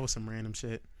 Yeah, that was some random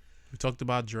shit. We talked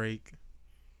about Drake.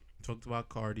 We talked about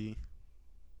Cardi.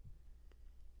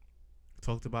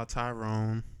 Talked about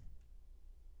Tyrone.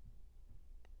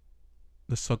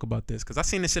 Let's talk about this because I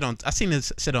seen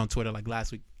this shit on Twitter like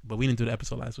last week, but we didn't do the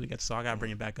episode last week, so I gotta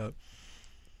bring it back up.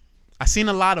 I seen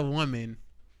a lot of women.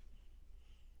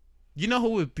 You know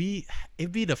who it be?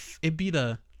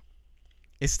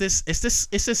 It's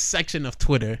this section of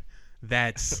Twitter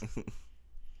that's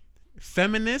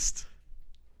feminist,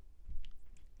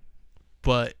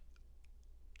 but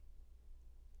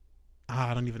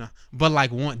I don't even know. But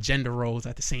like want gender roles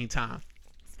at the same time.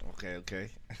 Okay.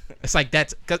 It's like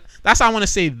that's how I want to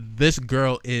say this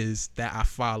girl is that I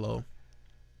follow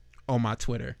on my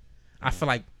Twitter. I feel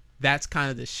like that's kind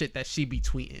of the shit that she be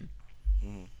tweeting.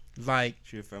 Like,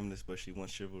 she a feminist, but she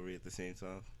wants chivalry at the same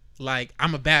time. Like,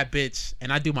 I'm a bad bitch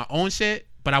and I do my own shit,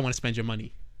 but I want to spend your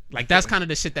money. Like, that's kind of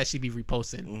the shit that she be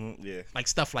reposting. Mm-hmm, yeah. Like,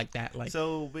 stuff like that. Like,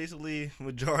 so, basically,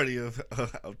 majority of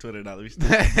Twitter now.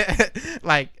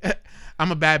 Like,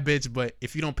 I'm a bad bitch, but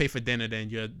if you don't pay for dinner, then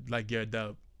you're a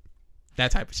dub.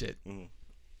 That type of shit. Mm-hmm.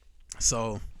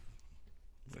 So.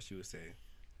 What she was saying.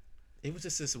 It was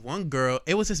just this one girl.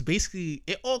 It was just basically,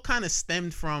 it all kind of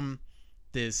stemmed from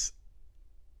this.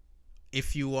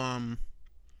 If you,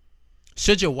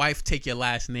 should your wife take your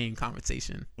last name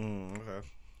conversation. Okay.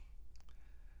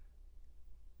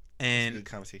 And that's a good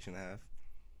conversation to have.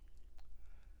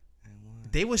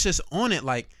 They was just on it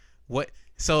like what?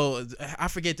 So I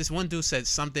forget. This one dude said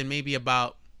something maybe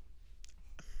around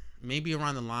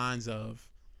the lines of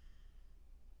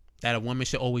that a woman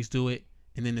should always do it,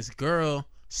 and then this girl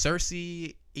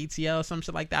Cersei ATL some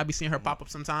shit like that. I be seeing her pop up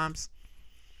sometimes.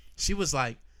 She was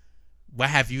like,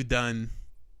 "What have you done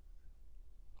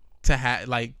to have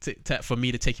for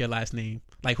me to take your last name?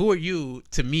 Like, who are you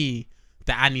to me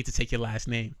that I need to take your last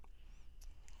name?"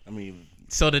 I mean,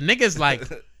 so the nigga's like,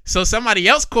 so somebody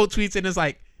else quote tweets and is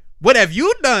like, "What have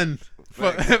you done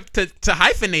for to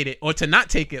hyphenate it or to not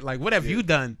take it? Like, what have you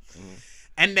done?" Mm-hmm.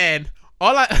 And then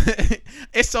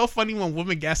it's so funny when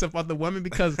women gas up on the women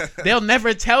because they'll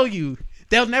never tell you,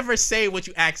 they'll never say what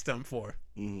you asked them for.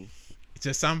 Mm-hmm. It's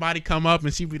just somebody come up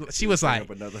and she was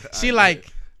like,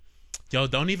 "Yo,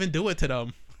 don't even do it to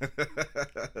them."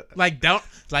 Like, don't,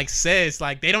 like, sis,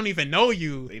 like, they don't even know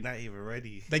you. They not even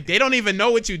ready. Like, they don't even know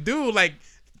what you do. Like,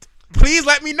 please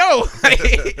let me know.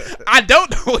 Like, I don't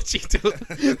know what you do.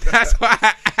 That's why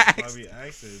I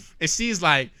asked. And she's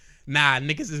like, "Nah,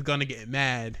 niggas is gonna get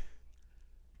mad."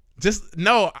 Just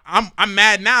no, I'm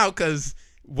mad now because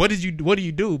what do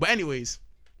you do? But anyways,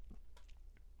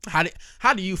 how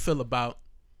do you feel about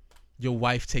your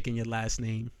wife taking your last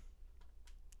name?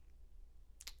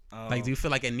 Like, do you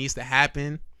feel like it needs to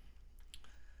happen,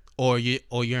 or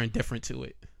you're indifferent to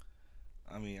it?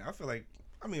 I mean, I feel like,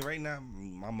 right now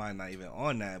my mind not even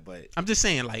on that, but I'm just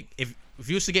saying, like, if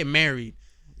you used to get married,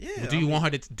 yeah, do you want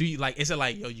her to do you like? Is it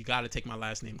like, yo, you got to take my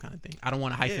last name kind of thing? I don't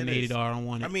want to hyphenate it, or I don't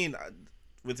want it. I mean,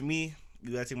 with me,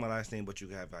 you gotta take my last name, but you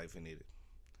can have hyphenated.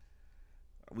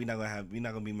 We're not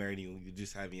gonna be married. You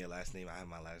just having your last name. I have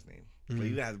my last name, but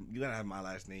you gotta have my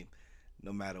last name,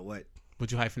 no matter what.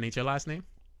 Would you hyphenate your last name?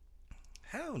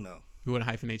 Hell no. You wouldn't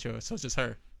hyphenate yours, so it's just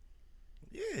her.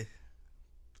 Yeah.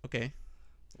 Okay.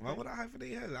 Why would I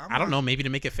hyphenate her? I don't know. Maybe to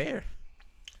make it fair.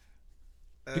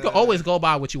 You can always go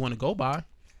by what you want to go by.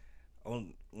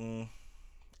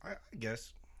 I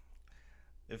guess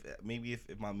if me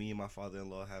and my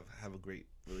father-in-law have a great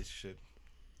relationship.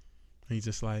 He's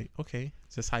just like, okay,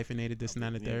 just hyphenated this and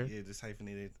that and third. Yeah, just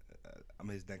hyphenated. I'm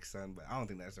his next son, but I don't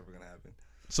think that's ever gonna happen.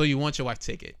 So you want your wife to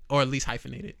take it, or at least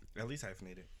hyphenate it? At least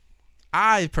hyphenate it.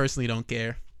 I personally don't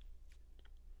care.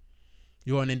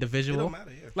 You're an individual. It don't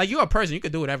matter, yeah. Like, you're a person. You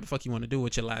could do whatever the fuck you want to do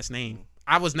with your last name.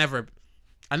 Mm-hmm.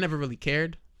 I never really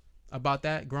cared about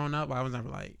that growing up. I was never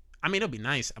like, I mean, it'll be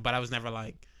nice, but I was never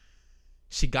like,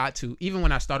 she got to. Even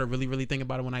when I started really, really thinking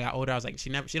about it when I got older, I was like, she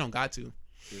don't got to.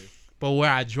 Yeah. But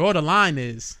where I draw the line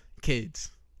is kids.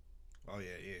 Oh,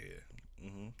 yeah.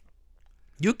 Mm-hmm.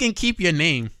 You can keep your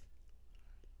name,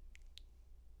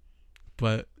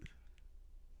 but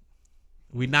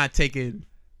we're not taking...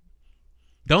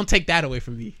 Don't take that away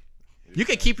from me. You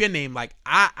can keep your name. Like,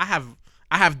 I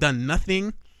have done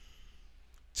nothing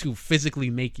to physically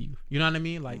make you. You know what I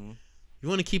mean? Like, you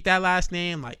want to keep that last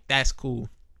name? Like, that's cool.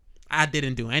 I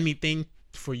didn't do anything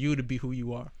for you to be who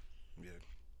you are. Yeah.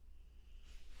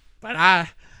 But I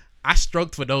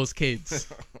stroked for those kids.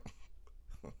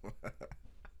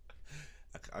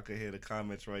 I could hear the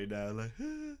comments right now. Like,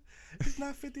 it's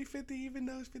not 50-50 even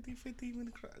though it's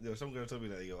 50-50. Yo, some girl told me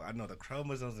that, I know the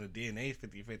chromosomes and the DNA is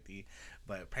 50-50,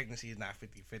 but pregnancy is not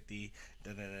 50-50.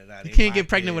 You can't get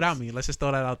pregnant without me. Let's just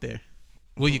throw that out there.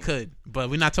 Well, you could, but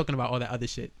we're not talking about all that other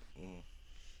shit.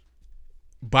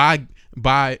 By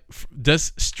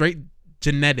just straight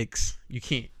genetics, you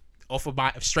can't. Off of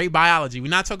straight biology. We're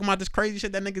not talking about this crazy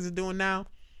shit that niggas is doing now.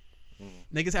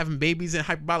 Niggas having babies in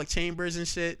hyperbolic chambers and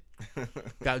shit.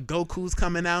 Got Gokus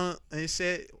coming out and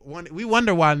shit. We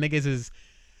wonder why niggas is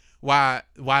why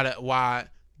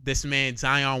this man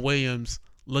Zion Williams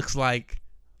looks like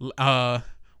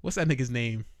what's that nigga's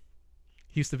name?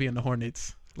 He used to be in the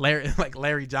Hornets.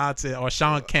 Larry Johnson or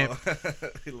Sean Kemp.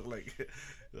 He look like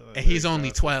and he's only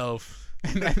 12.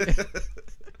 And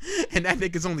that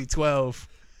nigga's only 12.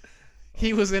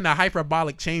 He was in a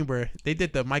hyperbolic chamber. They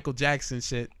did the Michael Jackson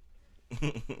shit.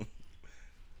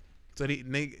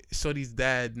 Shorty's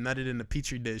dad nutted in a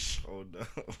petri dish. Oh no.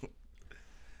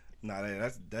 Nah,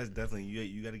 that's definitely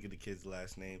you got to get the kid's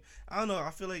last name. I don't know.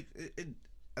 I feel like it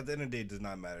at the end of the day it does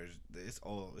not matter. It's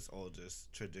all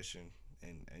just tradition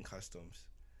and customs.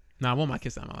 Nah, I want my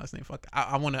kids to have my last name. Fuck.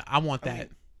 I want that.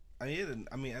 I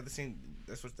mean, at the same,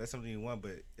 that's something you want.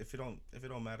 But if it don't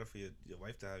matter for your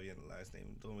wife to have your last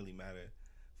name, it don't really matter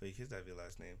for your kids to have your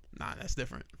last name. Nah, that's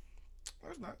different. No,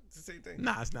 it's not. It's the same thing.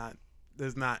 Nah, it's not.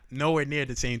 There's not nowhere near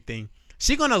the same thing.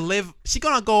 She gonna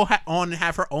go on and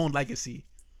have her own legacy.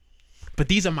 But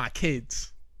these are my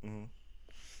kids. Mm-hmm.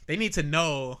 They need to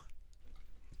know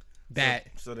that.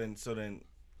 So then,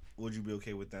 would you be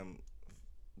okay with them,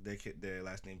 their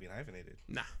last name being hyphenated?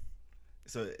 Nah.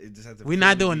 So it just has to. We're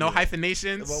not doing no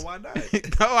hyphenations. Well, why not?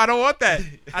 No, I don't want that.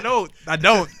 I don't. I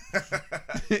don't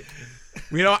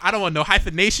want no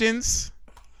hyphenations.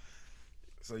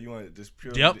 So you want it just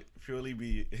purely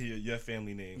be your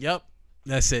family name? Yep,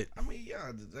 that's it. I mean,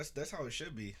 yeah, that's how it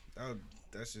should be.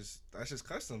 That's just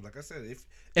customs. Like I said,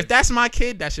 if that's my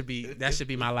kid, that should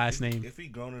be my last name. If we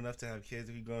grown enough to have kids,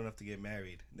 if we grown enough to get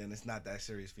married, then it's not that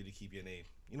serious for you to keep your name.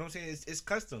 You know what I'm saying? It's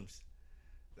customs.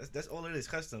 That's all it is.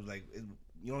 Customs. Like, you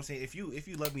know what I'm saying? If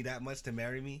you love me that much to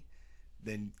marry me,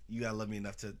 then you gotta love me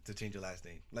enough to change your last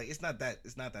name. Like, it's not that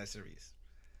serious.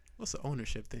 What's the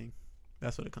ownership thing?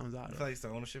 That's what it comes out of. I feel like it's the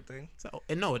ownership thing. So,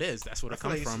 and no, it is. That's what it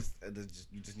comes from.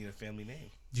 You just need a family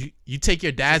name. You take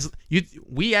your dad's.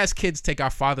 We as kids take our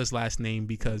father's last name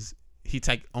because he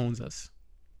owns us.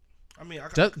 I mean, I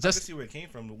can see where it came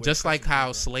from. Just like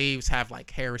how slaves have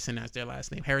like Harrison as their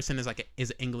last name. Harrison is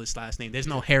an English last name. There's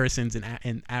no Harrisons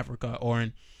in Africa or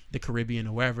in the Caribbean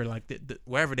or wherever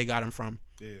wherever they got them from.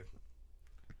 Yeah.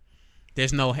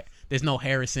 There's no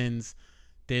Harrisons.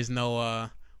 There's no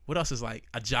what else is like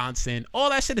a Johnson? All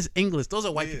that shit is English. Those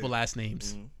are white people last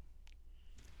names. Mm-hmm.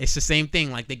 It's the same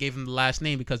thing. Like, they gave them the last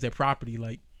name because they're property.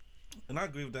 Like, and I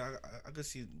agree with that. I could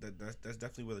see that's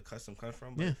definitely where the custom comes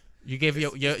from. But yeah, you gave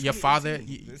your father.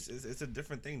 It's a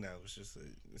different thing now. It's just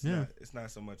it's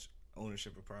not so much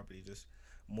ownership of property, just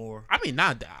more. I mean,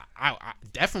 not I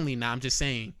definitely not. I'm just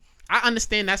saying. I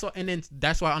understand that's what, and then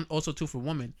that's why I'm also too for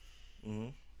women. Mm-hmm.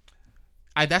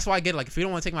 That's why I get it. Like, if you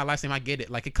don't want to take my last name, I get it.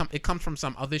 Like, it comes from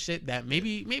some other shit that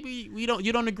maybe you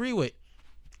don't agree with,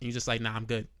 and you're just like, nah, I'm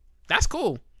good. That's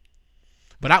cool.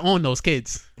 But I own those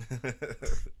kids.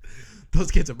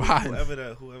 Those kids are mine. Whoever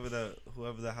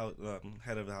the house,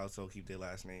 head of the household keep their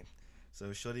last name. So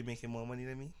if Shorty making more money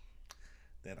than me,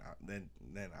 then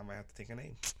I might have to take a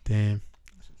name. Damn.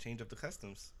 Change up the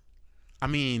customs. I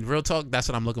mean, real talk. That's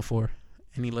what I'm looking for.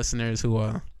 Any listeners who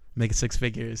are making six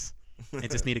figures, and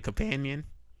just need a companion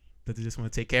that they just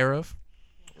want to take care of.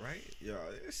 Right? Yo,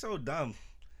 it's so dumb.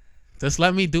 Just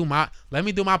let me do my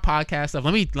podcast stuff.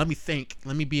 Let me think.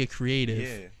 Let me be a creative.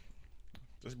 Yeah.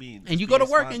 Just and you go to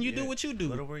work and you do what you do.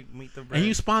 Go to work, meet the brand, and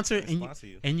you sponsor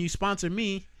and you sponsor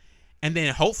me, and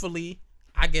then hopefully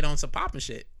I get on some popping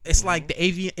shit. It's like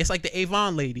the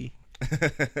Avon lady.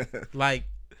 Like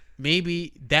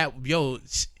maybe that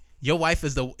your wife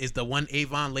is the one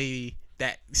Avon lady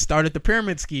that started the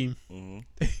pyramid scheme.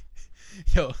 Mm-hmm.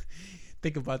 Yo,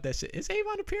 think about that shit. Is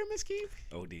Avon a pyramid scheme?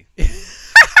 OD.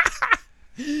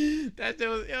 That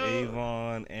was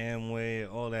Avon,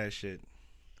 Amway, all that shit.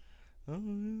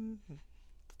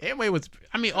 Amway was.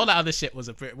 I mean, all the other shit was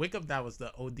a Wake Up. That was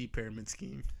the OD pyramid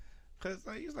scheme. Cause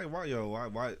like he's like,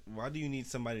 why do you need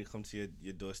somebody to come to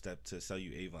your doorstep to sell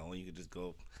you Avon when you could just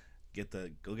go get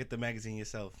the magazine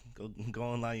yourself, go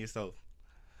online yourself.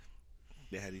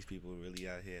 They had these people really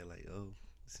out here like, oh,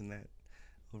 this and that.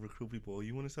 Recruit people. Oh,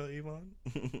 you want to sell Avon?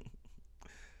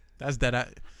 That's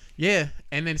that. Yeah,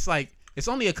 and then it's like it's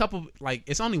only a couple. Like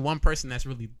it's only one person that's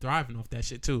really thriving off that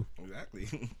shit too.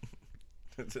 Exactly.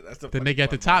 That's the nigga at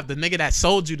the top, the nigga that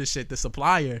sold you the shit, the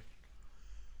supplier.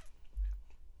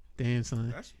 Damn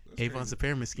son, that's Avon's a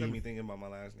pyramid scheme. Got me thinking about my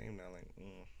last name now. Like,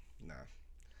 nah.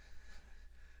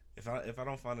 If I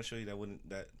don't find a shorty that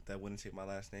wouldn't take my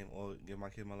last name or give my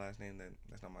kid my last name, then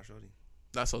that's not my shorty.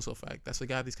 That's also a fact. That's what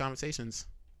got these conversations.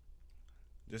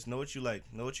 Just know what you like,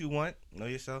 know what you want, know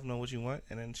yourself, know what you want,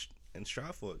 and then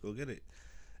strive for it. Go get it.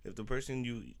 If the person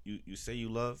you say you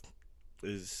love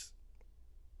is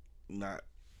not,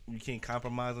 you can't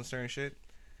compromise on certain shit,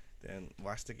 then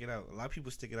why stick it out? A lot of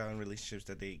people stick it out in relationships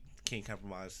that they can't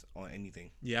compromise on anything.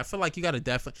 Yeah, I feel like you gotta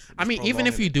definitely. I mean, even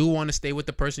if you do want to stay with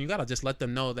the person, you gotta just let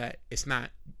them know that it's not.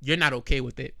 You're not okay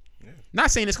with it. Yeah.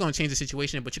 Not saying it's gonna change the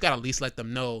situation, but you gotta at least let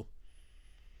them know.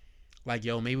 Like,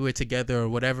 yo, maybe we're together or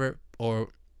whatever,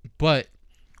 but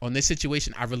on this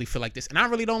situation, I really feel like this, and I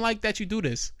really don't like that you do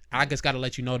this. I just gotta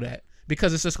let you know that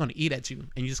because it's just gonna eat at you,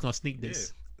 and you're just gonna sneak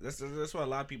this. Yeah, that's what a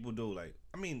lot of people do. Like,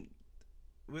 I mean,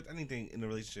 with anything in a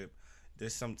relationship,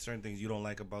 there's some certain things you don't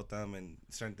like about them, and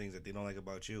certain things that they don't like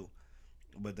about you.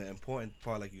 But the important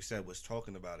part, like you said, was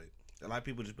talking about it. A lot of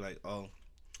people just be like, "Oh,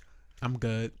 I'm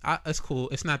good. It's cool.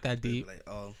 It's not that deep." Like,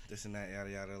 "Oh, this and that, yada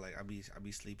yada." Like, I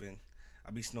be sleeping. I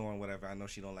be snoring, whatever. I know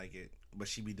she don't like it, but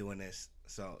she be doing this.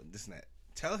 So this and that.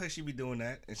 Tell her she be doing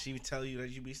that, and she would tell you that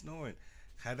you be snoring.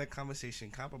 Have that conversation.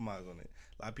 Compromise on it.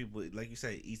 A lot of people, like you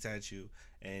say, eats at you,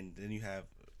 and then you have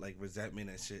like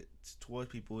resentment and shit towards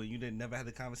people, and you didn't never had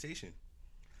the conversation.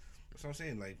 That's what I'm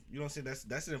saying. Like, you know what I'm saying?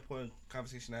 That's an important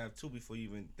conversation to have too before you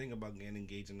even think about getting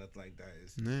engaged in nothing like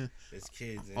that. It's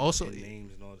kids and, also, and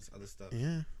names and all this other stuff.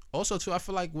 Yeah. Also too, I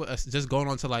feel like just going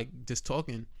on to like just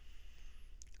talking.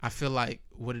 I feel like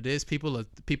what it is, people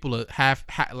are half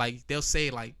like they'll say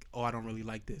like, oh, I don't really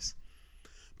like this,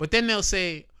 but then they'll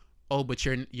say, oh, but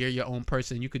you're your own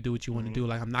person, you could do what you want to do.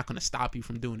 Like, I'm not gonna stop you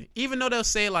from doing it, even though they'll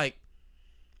say like,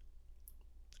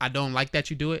 I don't like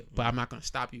that you do it, but I'm not gonna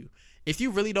stop you. If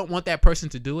you really don't want that person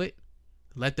to do it,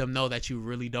 let them know that you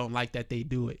really don't like that they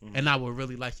do it, and I would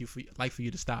really like for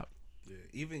you to stop. Yeah,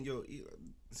 even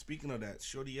speaking of that,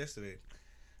 shorty yesterday,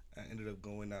 I ended up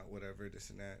going out, whatever,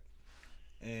 this and that.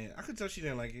 And I could tell she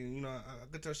didn't like it. You know, I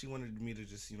could tell she wanted me to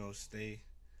just, stay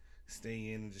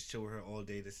in and just chill with her all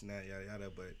day, this and that, yada, yada.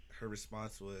 But her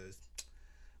response was,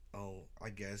 oh, I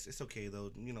guess. It's okay, though.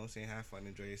 You know what I'm saying? Have fun.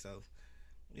 Enjoy yourself.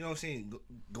 You know what I'm saying?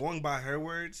 Going by her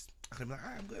words, I could be like,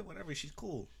 all right, I'm good, whatever. She's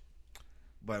cool.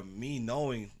 But me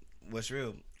knowing what's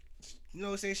real, you know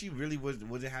what I'm saying? She really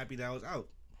wasn't happy that I was out.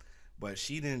 But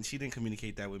she didn't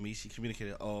communicate that with me. She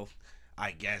communicated, oh, I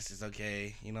guess it's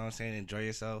okay. You know what I'm saying? Enjoy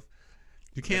yourself.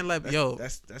 You can't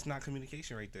that's not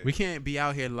communication right there. We can't be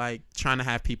out here like trying to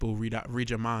have people read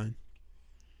your mind.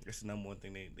 That's the number one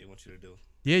thing they want you to do.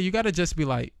 Yeah, you gotta just be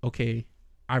like, okay,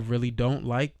 I really don't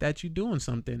like that you doing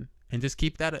something, and just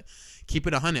keep it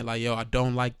 100. Like, yo, I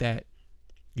don't like that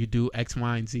you do X,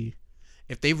 Y, and Z.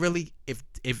 If they really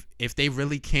if they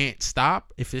really can't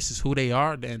stop, if this is who they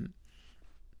are, then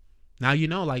now you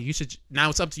know. Like, you should. Now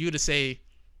it's up to you to say,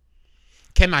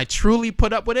 can I truly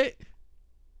put up with it?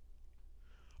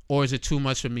 Or is it too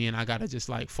much for me and I gotta just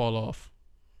like fall off?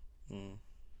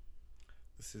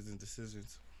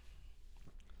 Decisions.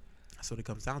 That's what it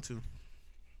comes down to.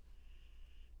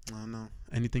 I don't know.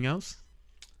 Anything else?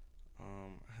 I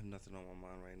have nothing on my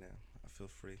mind right now. I feel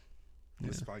free. Yeah.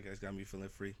 This podcast got me feeling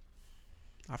free.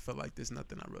 I feel like there's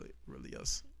nothing I really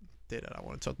else did that I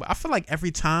want to talk about. I feel like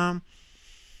every time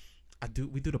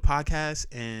we do the podcast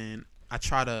and I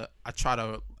try to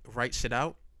write shit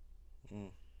out.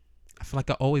 I feel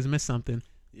like I always miss something.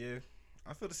 Yeah,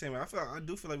 I feel the same. I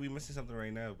do feel like we're missing something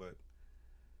right now, but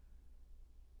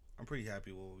I'm pretty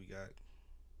happy with what we got.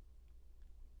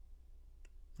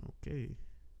 Okay.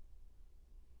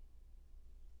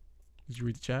 Did you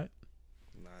read the chat?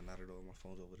 Nah, not at all. My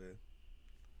phone's over there.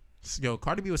 Yo,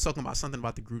 Cardi B was talking about something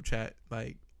about the group chat.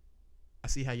 Like, I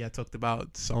see how y'all talked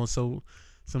about so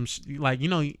like, you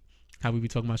know how we be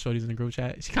talking about shorties in the group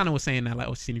chat. She kind of was saying that, like,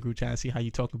 oh, she's in the group chat. I see how you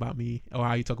talk about me or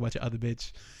how you talk about your other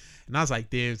bitch. And I was like,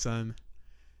 damn, son,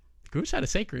 the group chat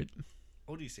is sacred.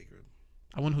 What do you sacred?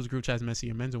 I wonder whose group chat is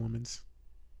messier, men's or women's?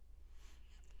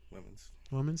 Women's.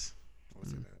 I would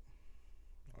say that.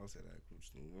 I would say that.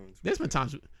 Women's. There's been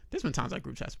times like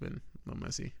group chats been a little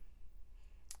messy.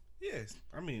 Yes,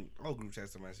 I mean all group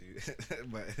chats are messy,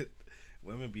 but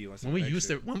women be on. When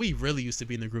we really used to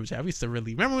be in the group chat, we used to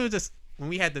really remember when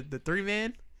we had the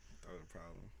 3-man. That was a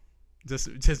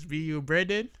problem. Just be you,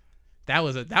 Brandon. That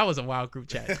was a wild group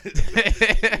chat.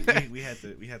 we had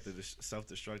to self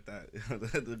destruct that.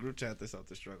 The group chat to self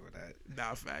destruct with that.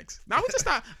 Nah, facts. Nah, we just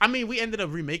stopped. I mean, we ended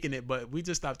up remaking it, but we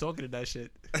just stopped talking to that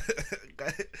shit.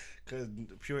 Because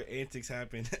pure antics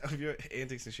happen. Pure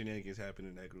antics and shenanigans happen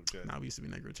in that group chat. Nah, we used to be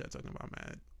in that group chat talking about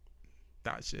mad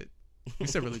thought shit. We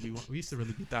used to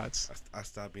really be thoughts. I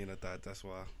stopped being a thought. That's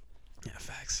why. Yeah,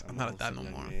 facts. I'm not a thought no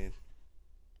more. Man.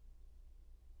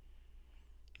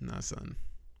 Nah, son.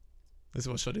 This is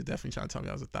what Shorty definitely trying to tell me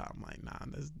I was a thought. I'm like, nah,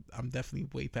 I'm definitely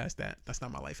way past that. That's not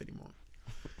my life anymore.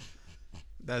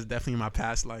 That's definitely my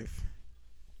past life.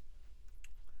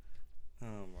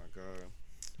 Oh my god.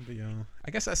 But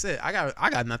I guess that's it. I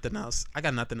got nothing else. I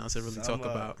got nothing else to really talk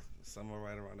about. Summer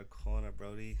right around the corner,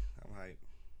 Brody. I'm hyped.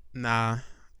 Nah,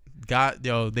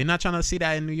 they're not trying to see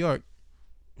that in New York.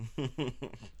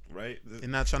 Right? They're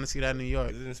not trying to see that in New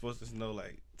York. Isn't it supposed to snow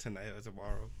like tonight or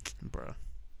tomorrow? Bruh.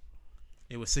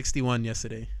 It was 61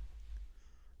 yesterday.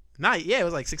 It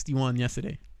was like 61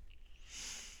 yesterday.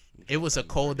 It was a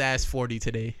cold ass 40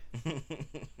 today.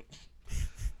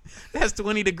 That's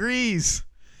 20 degrees.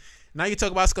 Now you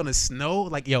talk about it's gonna snow.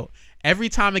 Like, every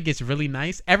time it gets really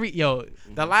nice, the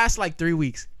last like 3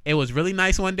 weeks, it was really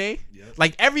nice one day. Yep.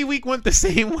 Like every week went the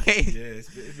same way. Yeah,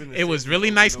 it's been it was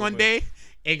really nice one day.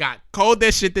 It got cold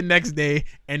as shit the next day,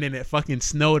 and then it fucking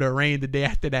snowed or rained the day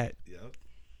after that. Yep.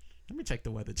 Let me check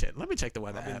the weather chat. Let me check the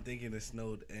weather app. I've been thinking it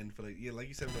snowed, and for like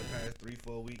you said, for the past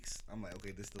 3-4 weeks, I'm like,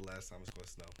 okay, this is the last time it's gonna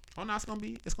snow. Oh no,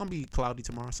 it's gonna be cloudy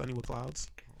tomorrow, sunny with clouds.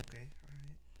 Okay,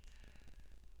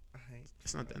 all right.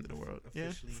 It's not the end of the world.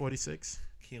 Yeah, 46.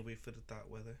 Can't wait for the hot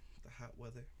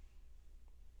weather.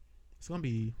 It's gonna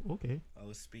be okay. I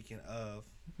was speaking of.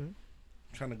 Okay.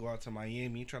 Trying to go out to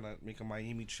Miami, trying to make a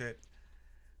Miami trip.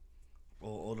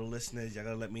 All the listeners, y'all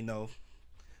gotta let me know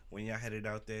when y'all headed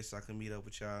out there so I can meet up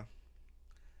with y'all.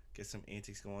 Get some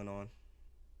antics going on.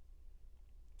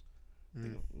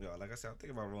 Like I said, I'm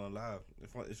thinking about Rolling Live.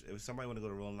 If somebody want to go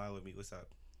to Rolling Live with me, what's up?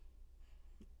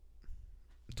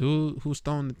 Dude, who's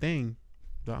throwing the thing?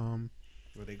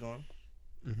 Were they gone?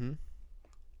 Mm-hmm.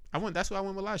 That's what I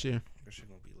went with last year. That shit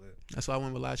gonna be lit. That's what I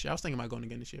went with last year. I was thinking about going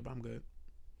again this year, but I'm good.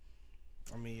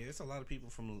 I mean, it's a lot of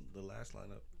people from the last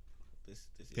lineup. This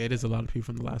year. It is a lot of people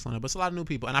from the last lineup, but it's a lot of new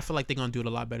people, and I feel like they're gonna do it a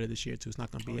lot better this year too. It's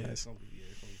not gonna be it's gonna be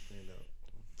planned out.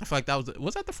 I feel like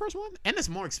was that the first one? And it's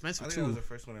more expensive too. That was the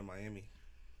first one in Miami.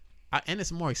 And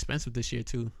it's more expensive this year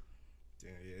too. Yeah,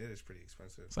 it is pretty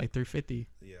expensive. It's like $350.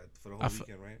 Yeah, for the whole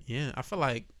weekend, right? Yeah, I feel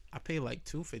like I paid like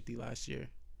 $250 last year.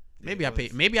 Maybe I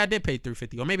did pay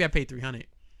 $350, or maybe I paid $300.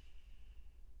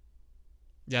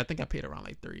 Yeah, I think I paid around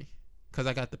like $3. Because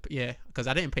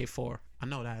I didn't pay $4. I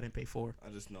know that I didn't pay $4. I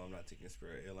just know I'm not taking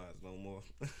Spirit Airlines no more.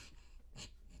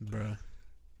 Bruh.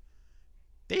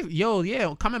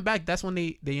 Coming back, that's when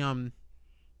they had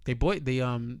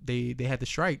the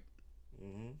strike.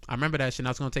 Mm-hmm. I remember that shit. I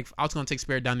was gonna take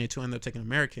Spirit down there too. I ended up taking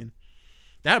American.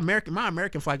 My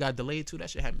American flight got delayed too. That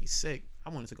shit had me sick. I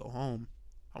wanted to go home.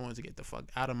 I wanted to get the fuck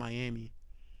out of Miami.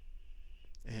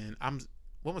 And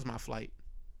what was my flight?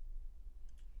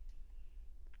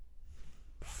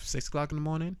 6 o'clock in the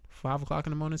morning, 5 o'clock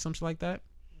in the morning, something like that.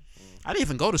 I didn't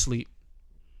even go to sleep.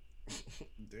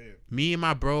 Damn. Me and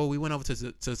my bro, we went over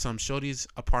to some shorty's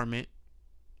apartment,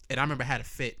 and I remember I had a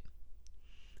fit.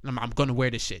 And I'm gonna wear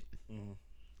this shit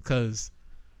because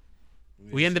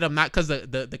we ended up not, because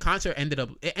the concert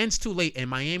it ends too late in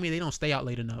Miami. They don't stay out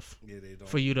late enough. Yeah, they don't.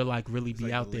 For you to like really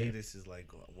be out there. This is like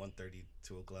 1:30,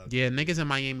 2 o'clock. Yeah, niggas in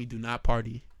Miami do not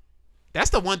party. That's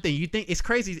the one thing you think it's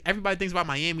crazy. Everybody thinks about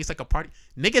Miami. It's like a party.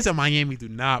 Niggas in Miami do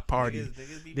not party.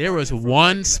 There was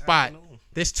one spot.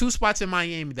 There's 2 spots in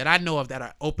Miami that I know of that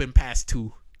are open past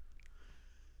 2.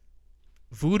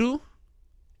 Voodoo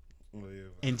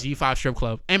and G5 strip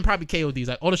club, and probably KOD's.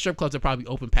 Like all the strip clubs are probably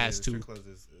open past 2. Strip clubs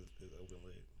is open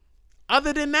late.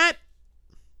 Other than that,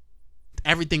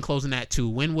 everything closing at 2.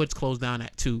 Wynwood's closed down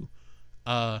at 2.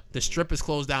 The strip is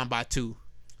closed down by 2.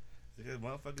 Because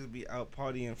motherfuckers be out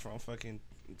partying from fucking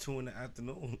 2 in the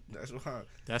afternoon. That's why.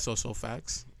 That's also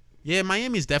facts. Yeah,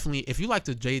 Miami's definitely. If you like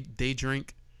to day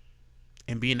drink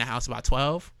and be in the house about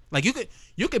 12, like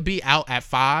you could be out at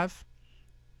 5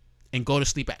 and go to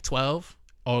sleep at 12.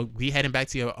 Or be heading back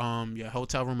to your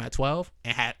hotel room at 12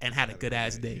 and had a good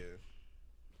ass day. Yeah.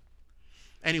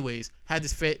 Anyways, had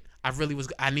this fit.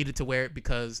 I needed to wear it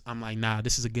because I'm like, nah,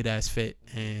 this is a good ass fit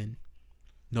and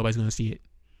nobody's gonna see it.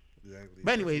 Exactly.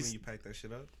 But anyways, when you pack that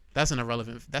shit up. That's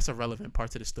a relevant part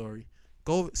to the story.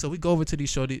 So we go over to these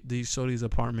shorty's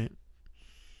apartment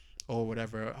or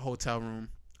whatever, hotel room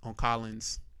on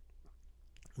Collins.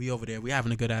 We over there. We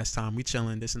having a good ass time. We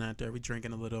chilling, this and that there. We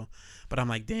drinking a little. But I'm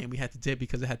like, damn, we had to dip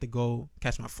because I had to go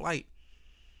catch my flight.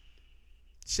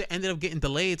 Shit ended up getting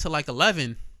delayed to like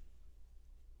 11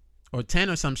 or 10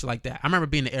 or some shit like that. I remember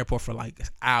being in the airport for like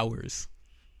hours.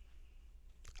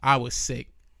 I was sick.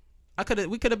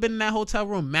 We could have been in that hotel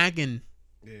room magging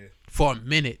for a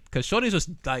minute. Because shorties was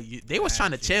like, they was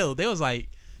trying to chill. They was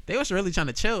really trying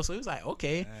to chill. So it was like,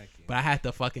 okay. But I had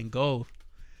to fucking go.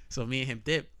 So me and him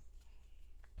dipped.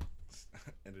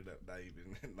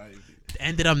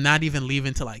 Ended up not even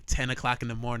leaving till like 10 o'clock in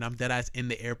the morning. I'm dead ass in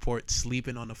the airport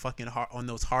sleeping on the fucking on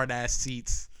those hard ass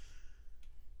seats,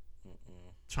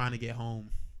 trying to get home.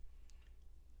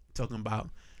 Talking about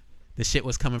the shit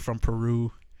was coming from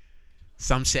Peru.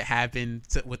 Some shit happened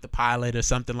with the pilot or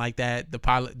something like that. The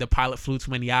pilot flew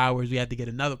too many hours. We had to get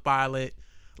another pilot.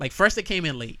 Like first it came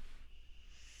in late.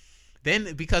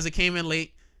 Then because it came in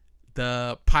late,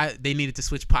 they needed to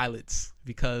switch pilots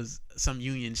because some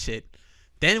union shit.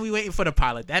 Then we waiting for the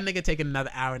pilot. That nigga taking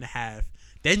another hour and a half.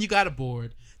 Then you got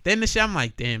aboard. Then the shit, I'm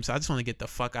like, damn, so I just want to get the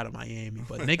fuck out of Miami.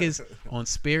 But niggas on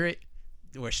Spirit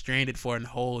were stranded for a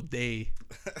whole day.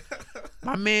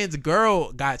 My man's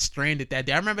girl got stranded that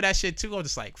day. I remember that shit too. I was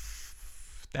just like,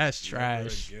 that's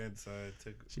trash. Again, so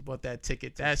she bought that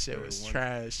ticket. That shit was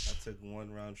trash. I took one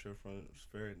round trip from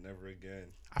Spirit, never again.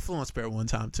 I flew on Spirit one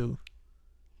time too.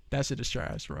 That shit is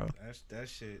trash, bro. That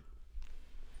shit.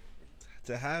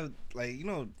 To have, like, you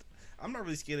know, I'm not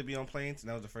really scared to be on planes, and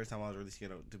that was the first time I was really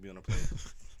scared to be on a plane.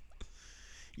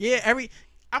 Yeah,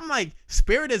 I'm like,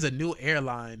 Spirit is a new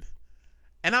airline.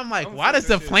 And I'm like, why does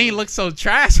the plane look so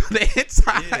trash on the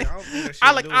inside?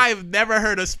 Yeah, I've never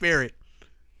heard of Spirit.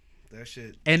 That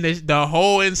shit. And the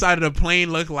whole inside of the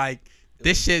plane looked like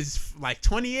this shit's like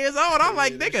 20 years old. I'm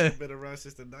like, nigga. This shit been around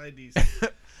since the 90s.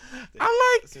 I'm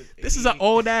like, this is an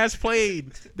old ass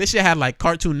plane. This shit had like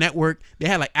Cartoon Network. They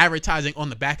had like advertising on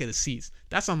the back of the seats.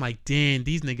 That's why I'm like, damn,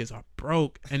 these niggas are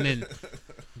broke. And then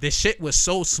this shit was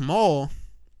so small.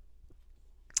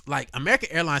 Like American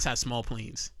Airlines had small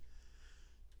planes.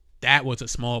 That was a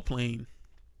small plane.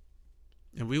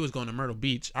 And we was going to Myrtle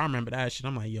Beach. I remember that shit.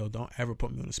 I'm like, yo, don't ever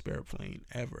put me on a Spirit plane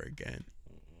ever again.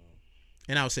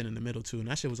 And I was sitting in the middle too, and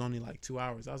that shit was only like 2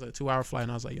 hours. I was like a 2-hour flight,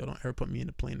 and I was like, yo, don't ever put me in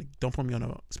the plane. Don't put me on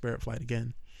a Spirit flight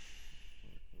again.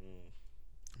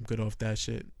 I'm good off that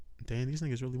shit. Damn, these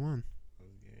niggas really won.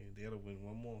 They had to win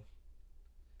one more.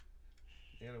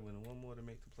 They had to win one more to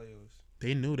make the playoffs.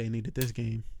 They knew they needed this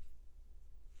game.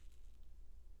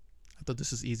 I thought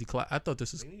this was easy. I thought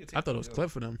it was clip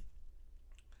for them.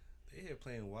 They here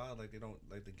playing wild like they don't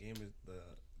like the game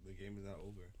is not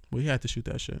over. We had to shoot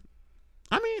that shit.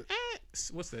 I mean,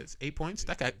 what's this? 8 points?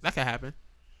 That could happen.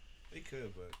 They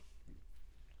could,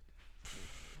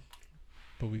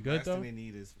 but we good though. Last thing they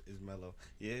need is Melo.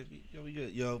 Yeah, we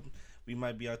good. Yo, we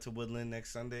might be out to Woodland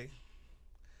next Sunday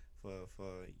for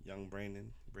young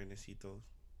Brandon Citos.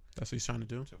 That's what he's trying to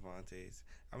do. Javantes.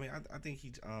 I mean, I think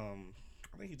he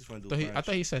just want to do. I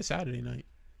thought he said Saturday night.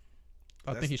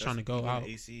 I think he's trying to go out.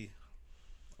 AC.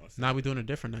 Now we're doing a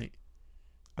different night.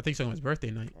 I think it's on his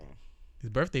birthday night. His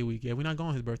birthday week. Yeah, we're not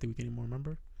going his birthday week anymore,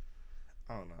 remember?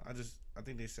 I don't know. I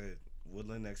think they said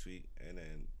Woodland next week and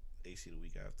then AC the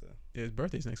week after. Yeah, his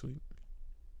birthday's next week.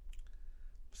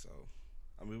 So,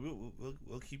 I mean,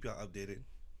 we'll keep y'all updated.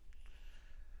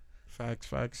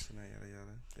 Facts. Yada.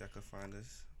 Y'all can find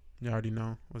us. You already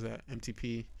know. What's that?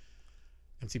 MTP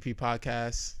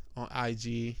podcast on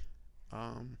IG.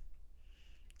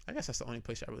 I guess that's the only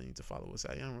place y'all really need to follow us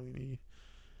at. Y'all don't really need.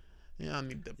 Y'all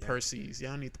need the Percies.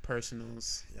 Y'all need the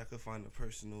personals. Y'all can find the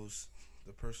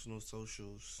personal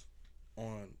socials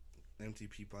on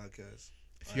MTP Podcast.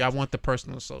 If y'all want the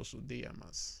personal social, DM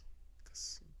us.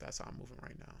 Because that's how I'm moving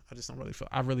right now. I just don't really feel.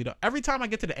 I really don't. Every time I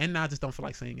get to the end now, I just don't feel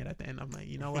like saying it at the end. I'm like,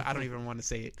 you know what? I don't even want to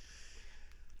say it.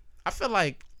 I feel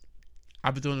like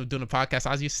I've been doing a podcast.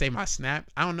 I used to say my Snap.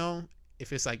 I don't know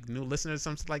if it's like new listeners or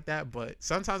something like that, but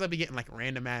sometimes I be getting like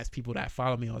random ass people that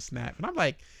follow me on Snap, and I'm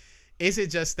like, is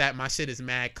it just that my shit is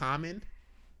mad common?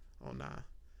 Oh nah.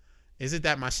 Is it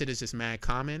that my shit is just mad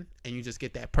common and you just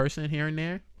get that person here and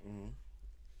there? Mm-hmm.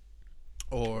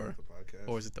 Or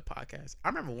is it the podcast? I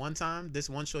remember one time this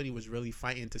one shorty was really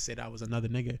fighting to say that I was another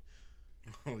nigga.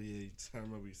 Oh yeah, I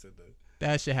remember you said that.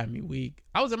 That shit had me weak.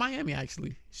 I was in Miami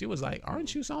actually. She was like,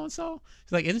 "Aren't you so and so?"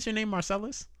 She's like, "Isn't your name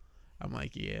Marcellus?" I'm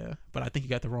like, "Yeah, but I think you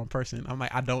got the wrong person." I'm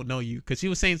like, "I don't know you," because she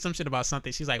was saying some shit about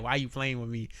something. She's like, "Why are you playing with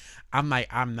me?" I'm like,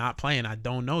 "I'm not playing. I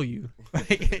don't know you.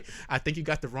 Like, I think you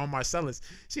got the wrong Marcellus."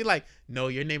 She like, "No,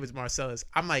 your name is Marcellus."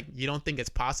 I'm like, "You don't think it's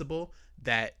possible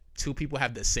that two people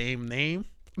have the same name?"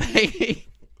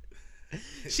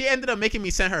 She ended up making me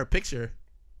send her a picture.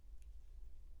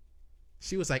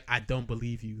 She was like, "I don't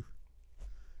believe you."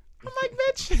 I'm like,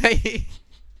 "Bitch."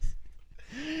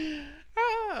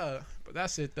 But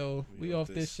that's it though. We off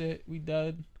this shit. We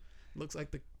done. Looks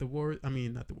like the word. I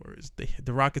mean, not the words.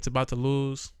 The Rockets about to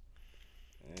lose.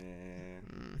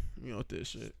 And we off this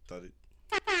shit.